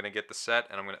what? I'm gonna get the set,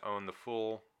 and I'm gonna own the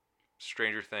full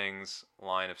Stranger Things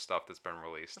line of stuff that's been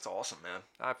released. That's awesome, man.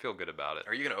 I feel good about it.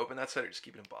 Are you gonna open that set or just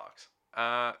keep it in box?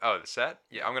 The set?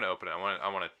 Yeah, I'm gonna open it. I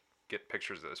want to get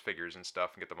pictures of those figures and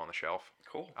stuff and get them on the shelf.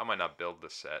 Cool. I might not build the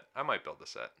set. I might build the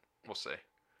set. We'll see.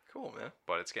 Cool, man.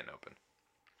 But it's getting open.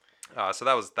 So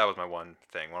that was my one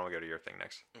thing. Why don't we go to your thing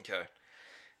next? Okay.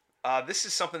 This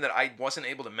is something that I wasn't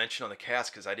able to mention on the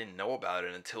cast because I didn't know about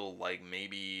it until like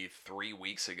maybe 3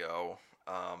 weeks ago.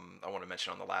 I want to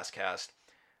mention on the last cast.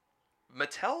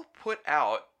 Mattel put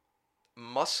out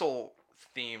muscle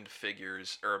themed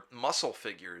figures or muscle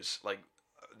figures like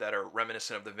that are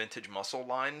reminiscent of the vintage muscle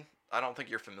line. I don't think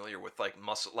you're familiar with like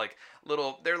muscle, like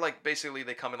little. They're like basically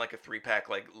they come in like a 3-pack,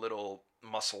 like little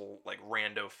muscle like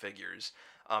rando figures,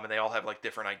 and they all have like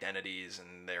different identities,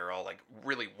 and they're all like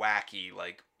really wacky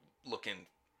like looking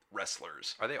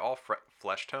wrestlers. Are they all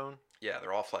flesh tone? Yeah,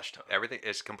 they're all flesh tone. Everything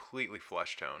is completely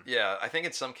flesh tone. Yeah, I think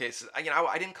in some cases, I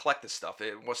didn't collect this stuff.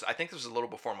 It was, I think this was a little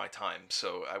before my time,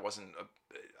 so I wasn't.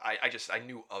 I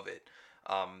knew of it,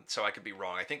 so I could be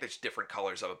wrong. I think there's different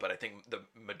colors of it, but I think the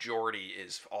majority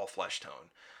is all flesh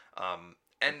tone.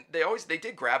 And they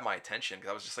did grab my attention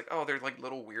because I was just like, oh, they're like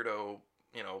little weirdo,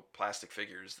 plastic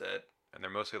figures that. And they're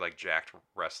mostly like jacked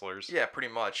wrestlers. Yeah, pretty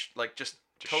much. Like just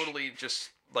totally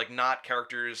just like not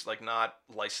characters, like not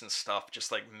licensed stuff,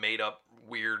 just like made up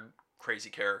weird crazy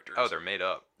characters. Oh, they're made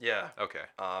up. Yeah. Okay.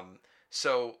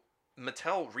 So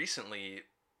Mattel recently,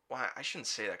 well, I shouldn't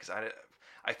say that because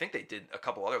I think they did a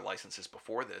couple other licenses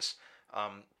before this.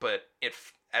 But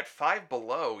at Five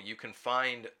Below, you can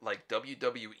find like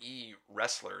WWE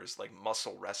wrestlers, like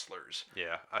muscle wrestlers.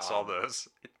 Yeah, I saw those.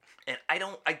 And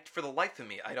for the life of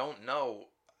me, I don't know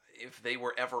if they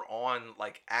were ever on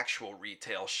like actual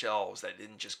retail shelves that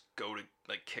didn't just go to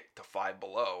like kick to Five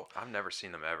Below. I've never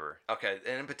seen them ever. Okay,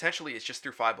 and potentially it's just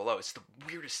through Five Below. It's the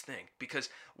weirdest thing because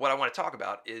what I want to talk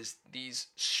about is these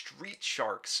Street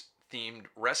Sharks themed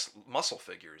muscle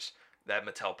figures that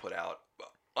Mattel put out.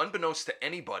 Unbeknownst to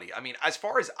anybody, I mean, as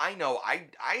far as I know, I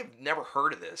have never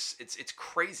heard of this. It's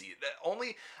crazy. The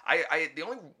only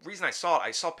reason I saw it,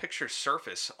 I saw pictures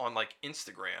surface on like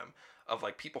Instagram of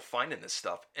like people finding this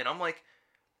stuff, and I'm like,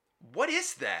 what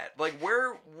is that? Like,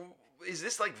 where is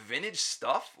this like vintage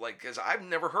stuff? Like, because I've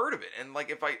never heard of it, and like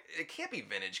it can't be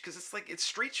vintage because it's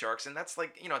Street Sharks, and that's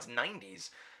like it's 90s,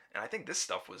 and I think this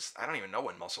stuff was, I don't even know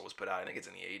when Muscle was put out. I think it's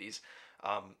in the 80s,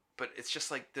 but it's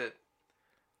just like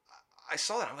I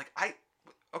saw that. I'm like,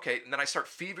 okay. And then I start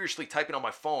feverishly typing on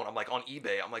my phone. I'm like on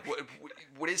eBay. I'm like,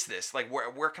 what is this? Like,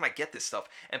 where can I get this stuff?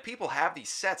 And people have these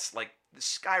sets like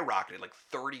skyrocketed, like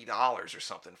 $30 or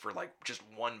something for like just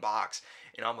one box.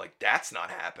 And I'm like, that's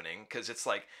not happening because it's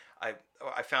like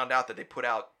I found out that they put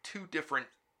out two different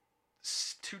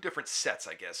sets,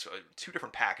 I guess, two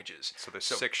different packages. So there's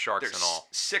 6 sharks in all.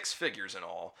 6 figures in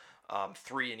all,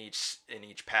 3 in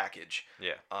each package.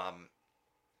 Yeah.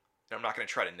 And I'm not going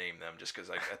to try to name them just because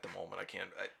at the moment I can't.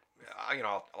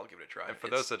 I'll give it a try. And for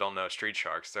those that don't know, Street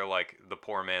Sharks, they're like the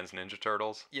poor man's Ninja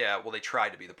Turtles. Yeah, well, they tried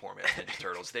to be the poor man's Ninja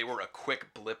Turtles. They were a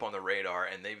quick blip on the radar,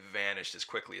 and they vanished as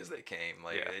quickly as they came.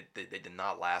 Like they did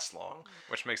not last long.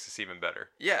 Which makes this even better.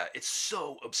 Yeah, it's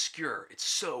so obscure. It's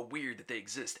so weird that they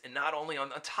exist, and not only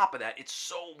on top of that, it's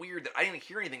so weird that I didn't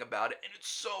hear anything about it, and it's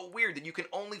so weird that you can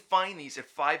only find these at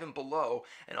Five and Below,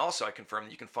 and also I confirmed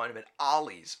that you can find them at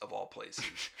Ollie's of all places.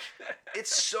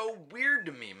 It's so weird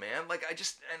to me, man.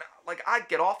 I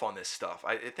get off on this stuff.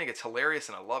 I think it's hilarious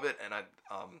and I love it, and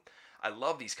I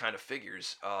love these kind of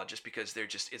figures just because they're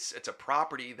just it's a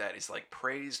property that is like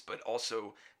praised but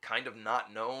also kind of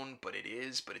not known, but it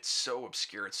is, but it's so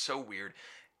obscure, it's so weird.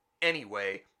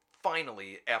 Anyway,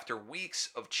 finally, after weeks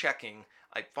of checking,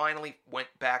 I finally went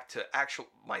back to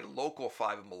my local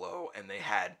Five and Below, and they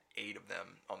had 8 of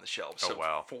them on the shelves. Oh,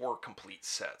 wow. 4 complete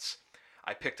sets.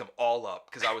 I picked them all up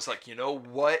because I was like, you know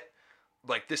what?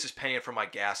 Like, this is paying for my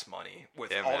gas money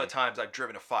with all the times I've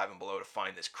driven to Five and Below to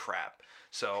find this crap.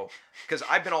 So, because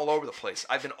I've been all over the place.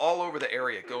 I've been all over the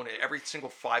area, going to every single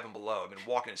Five and Below. I've been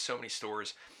walking to so many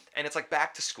stores. And it's like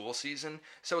back to school season.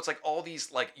 So it's like all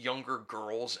these like younger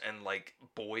girls and like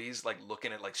boys like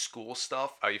looking at like school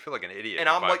stuff. Oh, you feel like an idiot. And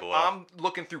I'm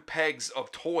looking through pegs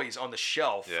of toys on the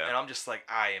shelf. Yeah. And I'm just like,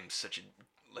 I am such an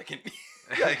like an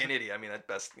idiot. I mean, at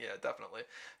best, yeah, definitely.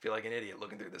 I feel like an idiot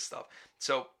looking through this stuff.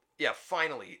 So yeah,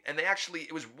 finally. And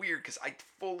it was weird because I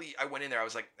went in there. I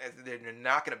was like, they're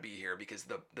not going to be here because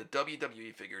the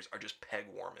WWE figures are just peg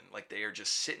warming. Like, they are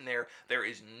just sitting there. There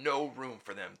is no room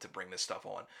for them to bring this stuff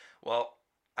on. Well,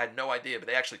 I had no idea, but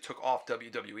they actually took off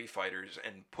WWE fighters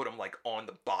and put them like on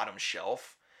the bottom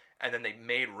shelf. And then they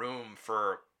made room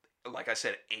for, like I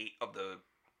said, 8 of the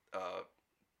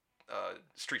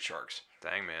Street Sharks.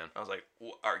 Dang, man. I was like,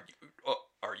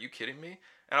 are you kidding me?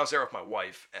 And I was there with my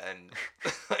wife, and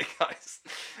like,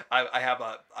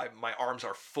 my arms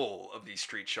are full of these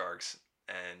Street Sharks,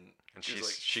 and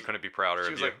she couldn't be prouder of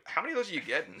you. She was like, how many of those are you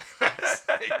getting? Like,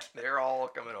 they're all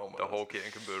coming home. The whole kit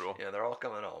and caboodle. Yeah, they're all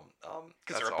coming home.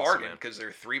 Because they're a awesome, bargain. man. Because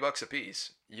they're $3 a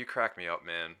piece. You crack me up,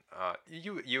 man.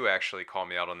 You actually call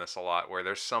me out on this a lot, where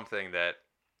there's something that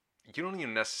you don't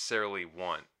even necessarily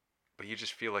want, but you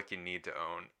just feel like you need to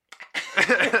own.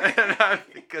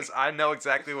 Because I know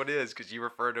exactly what it is, because you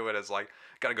refer to it as like,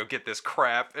 gotta go get this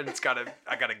crap, and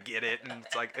I gotta get it, and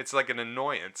it's like an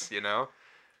annoyance, you know?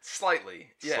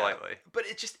 Slightly, yeah. Slightly. But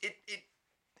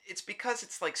it's because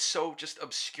it's like so just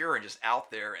obscure and just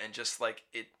out there, and just like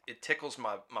it tickles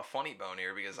my funny bone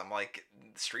here, because I'm like,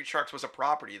 Street Sharks was a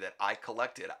property that I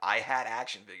collected. I had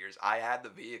action figures. I had the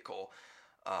vehicle.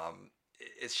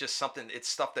 it's just something. It's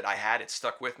stuff that I had. It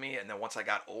stuck with me, and then once I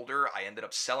got older, I ended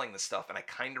up selling the stuff, and I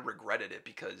kind of regretted it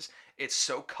because it's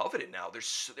so coveted now.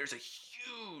 There's a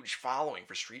huge following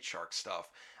for Street Shark stuff.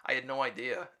 I had no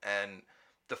idea, and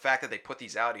the fact that they put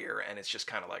these out here, and it's just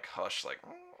kind of like hush, like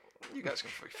you guys can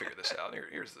figure this out.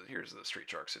 Here's the Street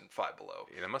Sharks in Five Below.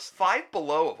 Yeah, Five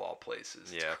Below of all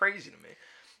places. It's Yeah. crazy to me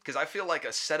because I feel like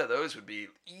a set of those would be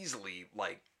easily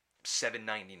like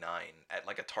 $7.99 at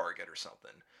like a Target or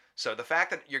something. So the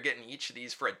fact that you're getting each of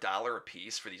these for $1 a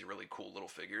piece for these really cool little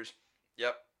figures,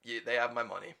 yep, they have my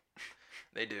money.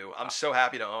 They do. I'm so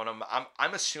happy to own them.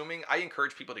 I'm assuming I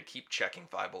encourage people to keep checking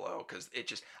Five Below because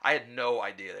I had no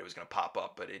idea that it was going to pop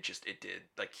up, but it did.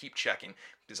 Like keep checking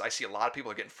because I see a lot of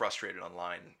people are getting frustrated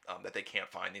online that they can't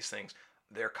find these things.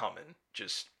 They're coming.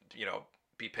 Just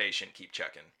be patient. Keep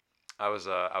checking. I was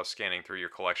scanning through your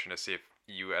collection to see if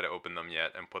you had opened them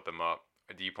yet and put them up.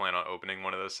 Do you plan on opening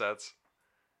one of those sets?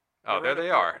 Oh, there they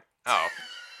are. Oh,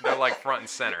 they're like front and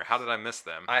center. How did I miss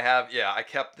them? I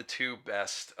kept the two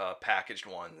best packaged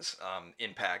ones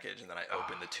in package, and then I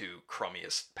opened the two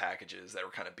crummiest packages that were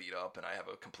kind of beat up, and I have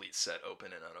a complete set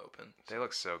open and unopened. They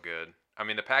look so good. I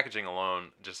mean, the packaging alone,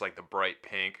 just like the bright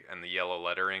pink and the yellow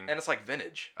lettering. And it's like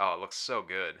vintage. Oh, it looks so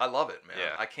good. I love it, man.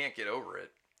 Yeah. I can't get over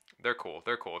it. They're cool.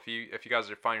 They're cool. If you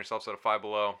guys find yourselves at a Five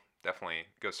Below, definitely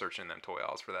go searching them toy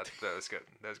aisles for those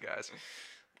guys.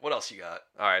 What else you got?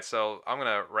 All right, so I'm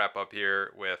gonna wrap up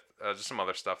here with just some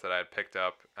other stuff that I had picked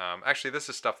up. Actually, this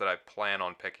is stuff that I plan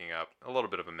on picking up. A little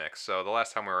bit of a mix. So the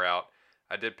last time we were out,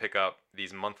 I did pick up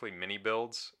these monthly mini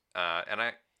builds,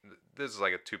 and this is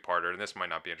like a two-parter, and this might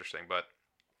not be interesting, but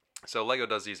so Lego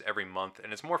does these every month,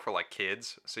 and it's more for like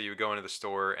kids. So you go into the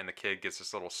store, and the kid gets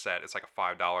this little set. It's like a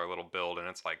 $5 little build, and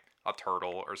it's like a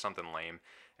turtle or something lame,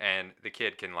 and the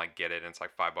kid can like get it, and it's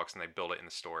like $5, and they build it in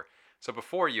the store. So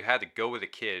before, you had to go with a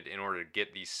kid in order to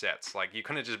get these sets. Like, you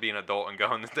couldn't just be an adult and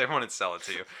go and they wouldn't sell it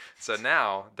to you. So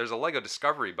now, there's a Lego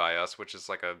Discovery by us, which is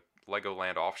like a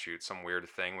Legoland offshoot, some weird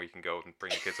thing where you can go and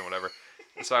bring your kids and whatever.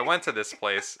 So I went to this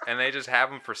place, and they just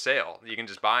have them for sale. You can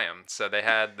just buy them. So they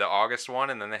had the August one,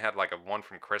 and then they had like a one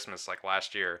from Christmas like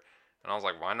last year. And I was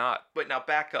like, why not? But now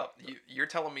back up. You're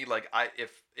telling me like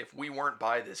if we weren't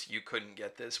by this, you couldn't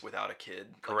get this without a kid?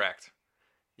 Correct.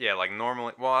 Yeah, like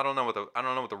normally. Well, I don't know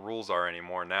what the rules are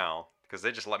anymore now because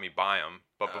they just let me buy them.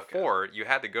 But Okay. before, you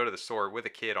had to go to the store with a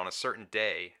kid on a certain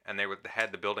day, and they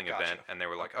had the building Gotcha. event, and they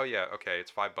were like, "Oh yeah, okay,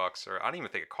 it's $5," or I don't even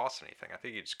think it costs anything. I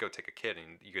think you just go take a kid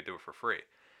and you could do it for free.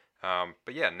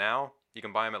 But yeah, now you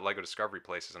can buy them at Lego Discovery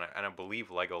places, and I believe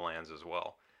Legolands as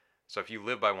well. So if you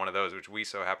live by one of those, which we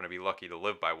so happen to be lucky to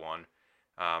live by one,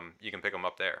 you can pick them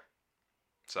up there.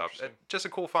 So just a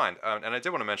cool find. And I did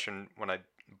want to mention when I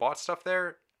bought stuff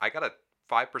there, I got a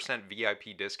 5%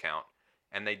 VIP discount,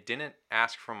 and they didn't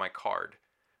ask for my card.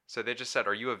 So they just said,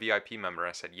 "Are you a VIP member?" And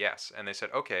I said, "Yes." And they said,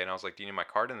 "Okay." And I was like, "Do you need my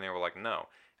card?" And they were like, "No."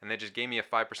 And they just gave me a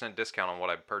 5% discount on what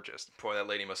I purchased. Boy, that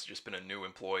lady must have just been a new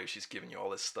employee. She's giving you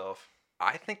all this stuff.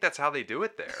 I think that's how they do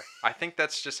it there. I think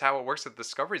that's just how it works at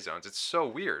Discovery Zones. It's so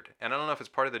weird. And I don't know if it's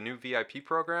part of the new VIP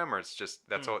program or it's just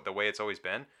the way it's always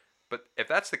been. But if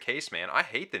that's the case, man, I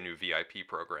hate the new VIP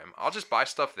program. I'll just buy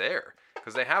stuff there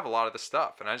because they have a lot of the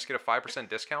stuff, and I just get a 5%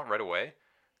 discount right away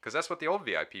because that's what the old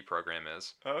VIP program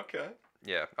is. Okay.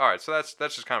 Yeah. All right. So that's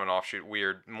just kind of an offshoot,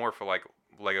 weird, more for like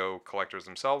Lego collectors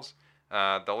themselves.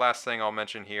 The last thing I'll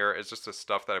mention here is just the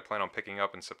stuff that I plan on picking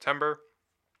up in September.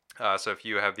 So if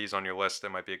you have these on your list, it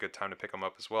might be a good time to pick them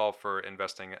up as well for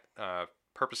investing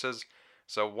purposes.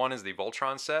 So one is the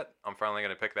Voltron set. I'm finally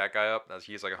going to pick that guy up.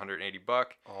 He's like $180.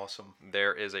 Awesome.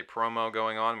 There is a promo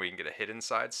going on where you can get a hidden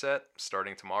side set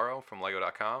starting tomorrow from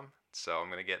Lego.com. So I'm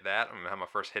going to get that. I'm going to have my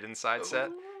first hidden side set.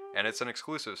 And it's an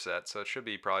exclusive set, so it should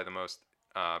be probably the most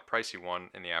pricey one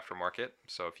in the aftermarket.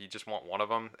 So if you just want one of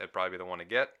them, it'd probably be the one to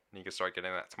get. And you can start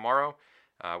getting that tomorrow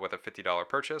with a $50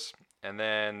 purchase. And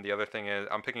then the other thing is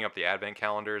I'm picking up the advent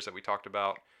calendars that we talked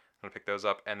about. I'm going to pick those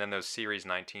up. And then those Series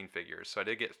 19 figures. So I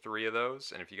did get 3 of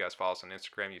those. And if you guys follow us on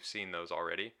Instagram, you've seen those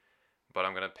already. But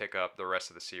I'm going to pick up the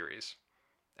rest of the series.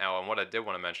 Now, and what I did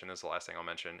want to mention, this is the last thing I'll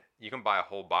mention. You can buy a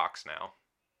whole box now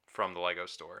from the Lego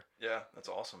store. Yeah, that's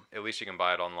awesome. At least you can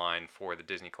buy it online for the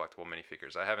Disney collectible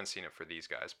minifigures. I haven't seen it for these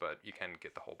guys, but you can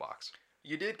get the whole box.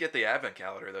 You did get the advent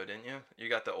calendar though, didn't you? You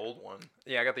got the old one.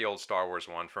 Yeah, I got the old Star Wars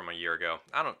one from a year ago.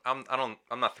 I'm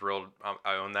not thrilled.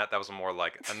 I own that. That was more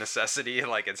like a necessity.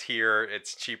 Like it's here.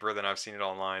 It's cheaper than I've seen it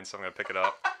online, so I'm gonna pick it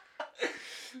up.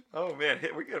 Oh man,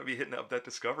 we gotta be hitting up that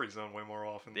Discovery Zone way more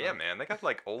often. Yeah, man, they got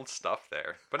like old stuff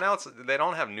there, but now they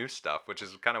don't have new stuff, which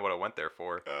is kind of what I went there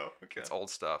for. Oh, okay. It's old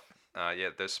stuff. Yeah,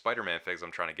 those Spider-Man figs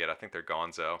I'm trying to get. I think they're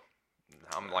Gonzo.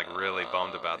 I'm like really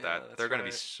bummed about yeah, that. that's They're going to be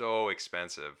right. so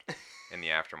expensive in the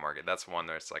aftermarket. That's one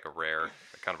that's like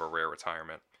kind of a rare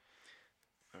retirement.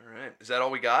 All right. Is that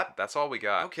all we got? That's all we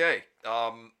got. Okay.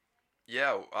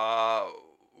 Yeah.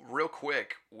 Real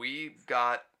quick, we've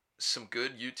got some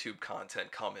good YouTube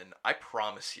content coming. I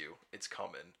promise you, it's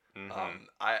coming. Mhm.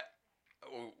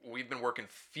 We've been working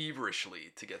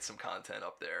feverishly to get some content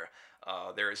up there.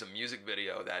 There is a music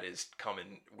video that is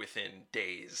coming within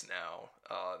days now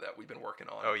that we've been working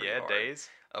on. Oh pretty yeah, hard. days.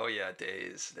 Oh yeah,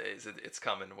 days. It's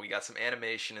coming. We got some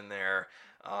animation in there.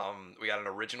 We got an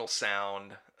original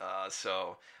sound.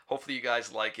 So hopefully you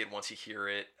guys like it once you hear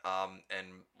it.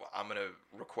 And I'm gonna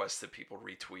request that people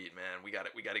retweet. Man, we got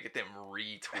to get them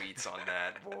retweets on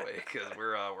that, boy, because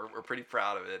we're pretty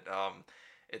proud of it.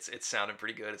 It's sounding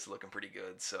pretty good. It's looking pretty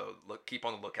good. So keep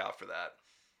on the lookout for that.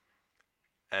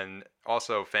 And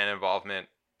also fan involvement.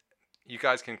 You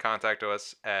guys can contact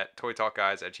us at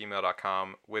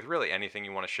toytalkguys@gmail.com with really anything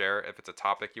you want to share. If it's a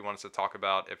topic you want us to talk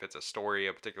about, if it's a story,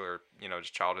 a particular,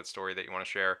 just childhood story that you want to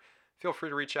share, feel free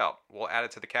to reach out. We'll add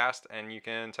it to the cast, and you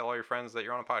can tell all your friends that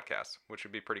you're on a podcast, which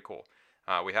would be pretty cool.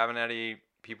 We haven't had any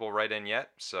people write in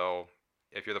yet, so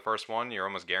if you're the first one, you're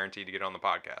almost guaranteed to get on the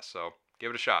podcast. So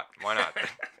give it a shot. Why not?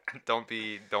 Don't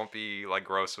be like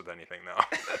gross with anything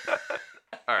though.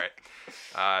 All right.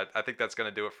 I think that's going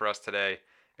to do it for us today.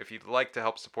 If you'd like to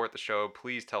help support the show,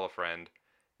 please tell a friend.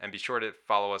 And be sure to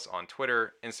follow us on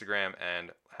Twitter, Instagram,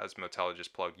 and as Motella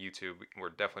just plugged, YouTube. We're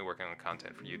definitely working on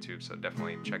content for YouTube, so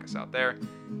definitely check us out there.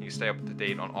 You can stay up to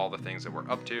date on all the things that we're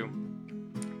up to.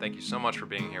 Thank you so much for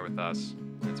being here with us.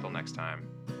 Until next time,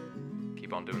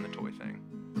 keep on doing the toy thing.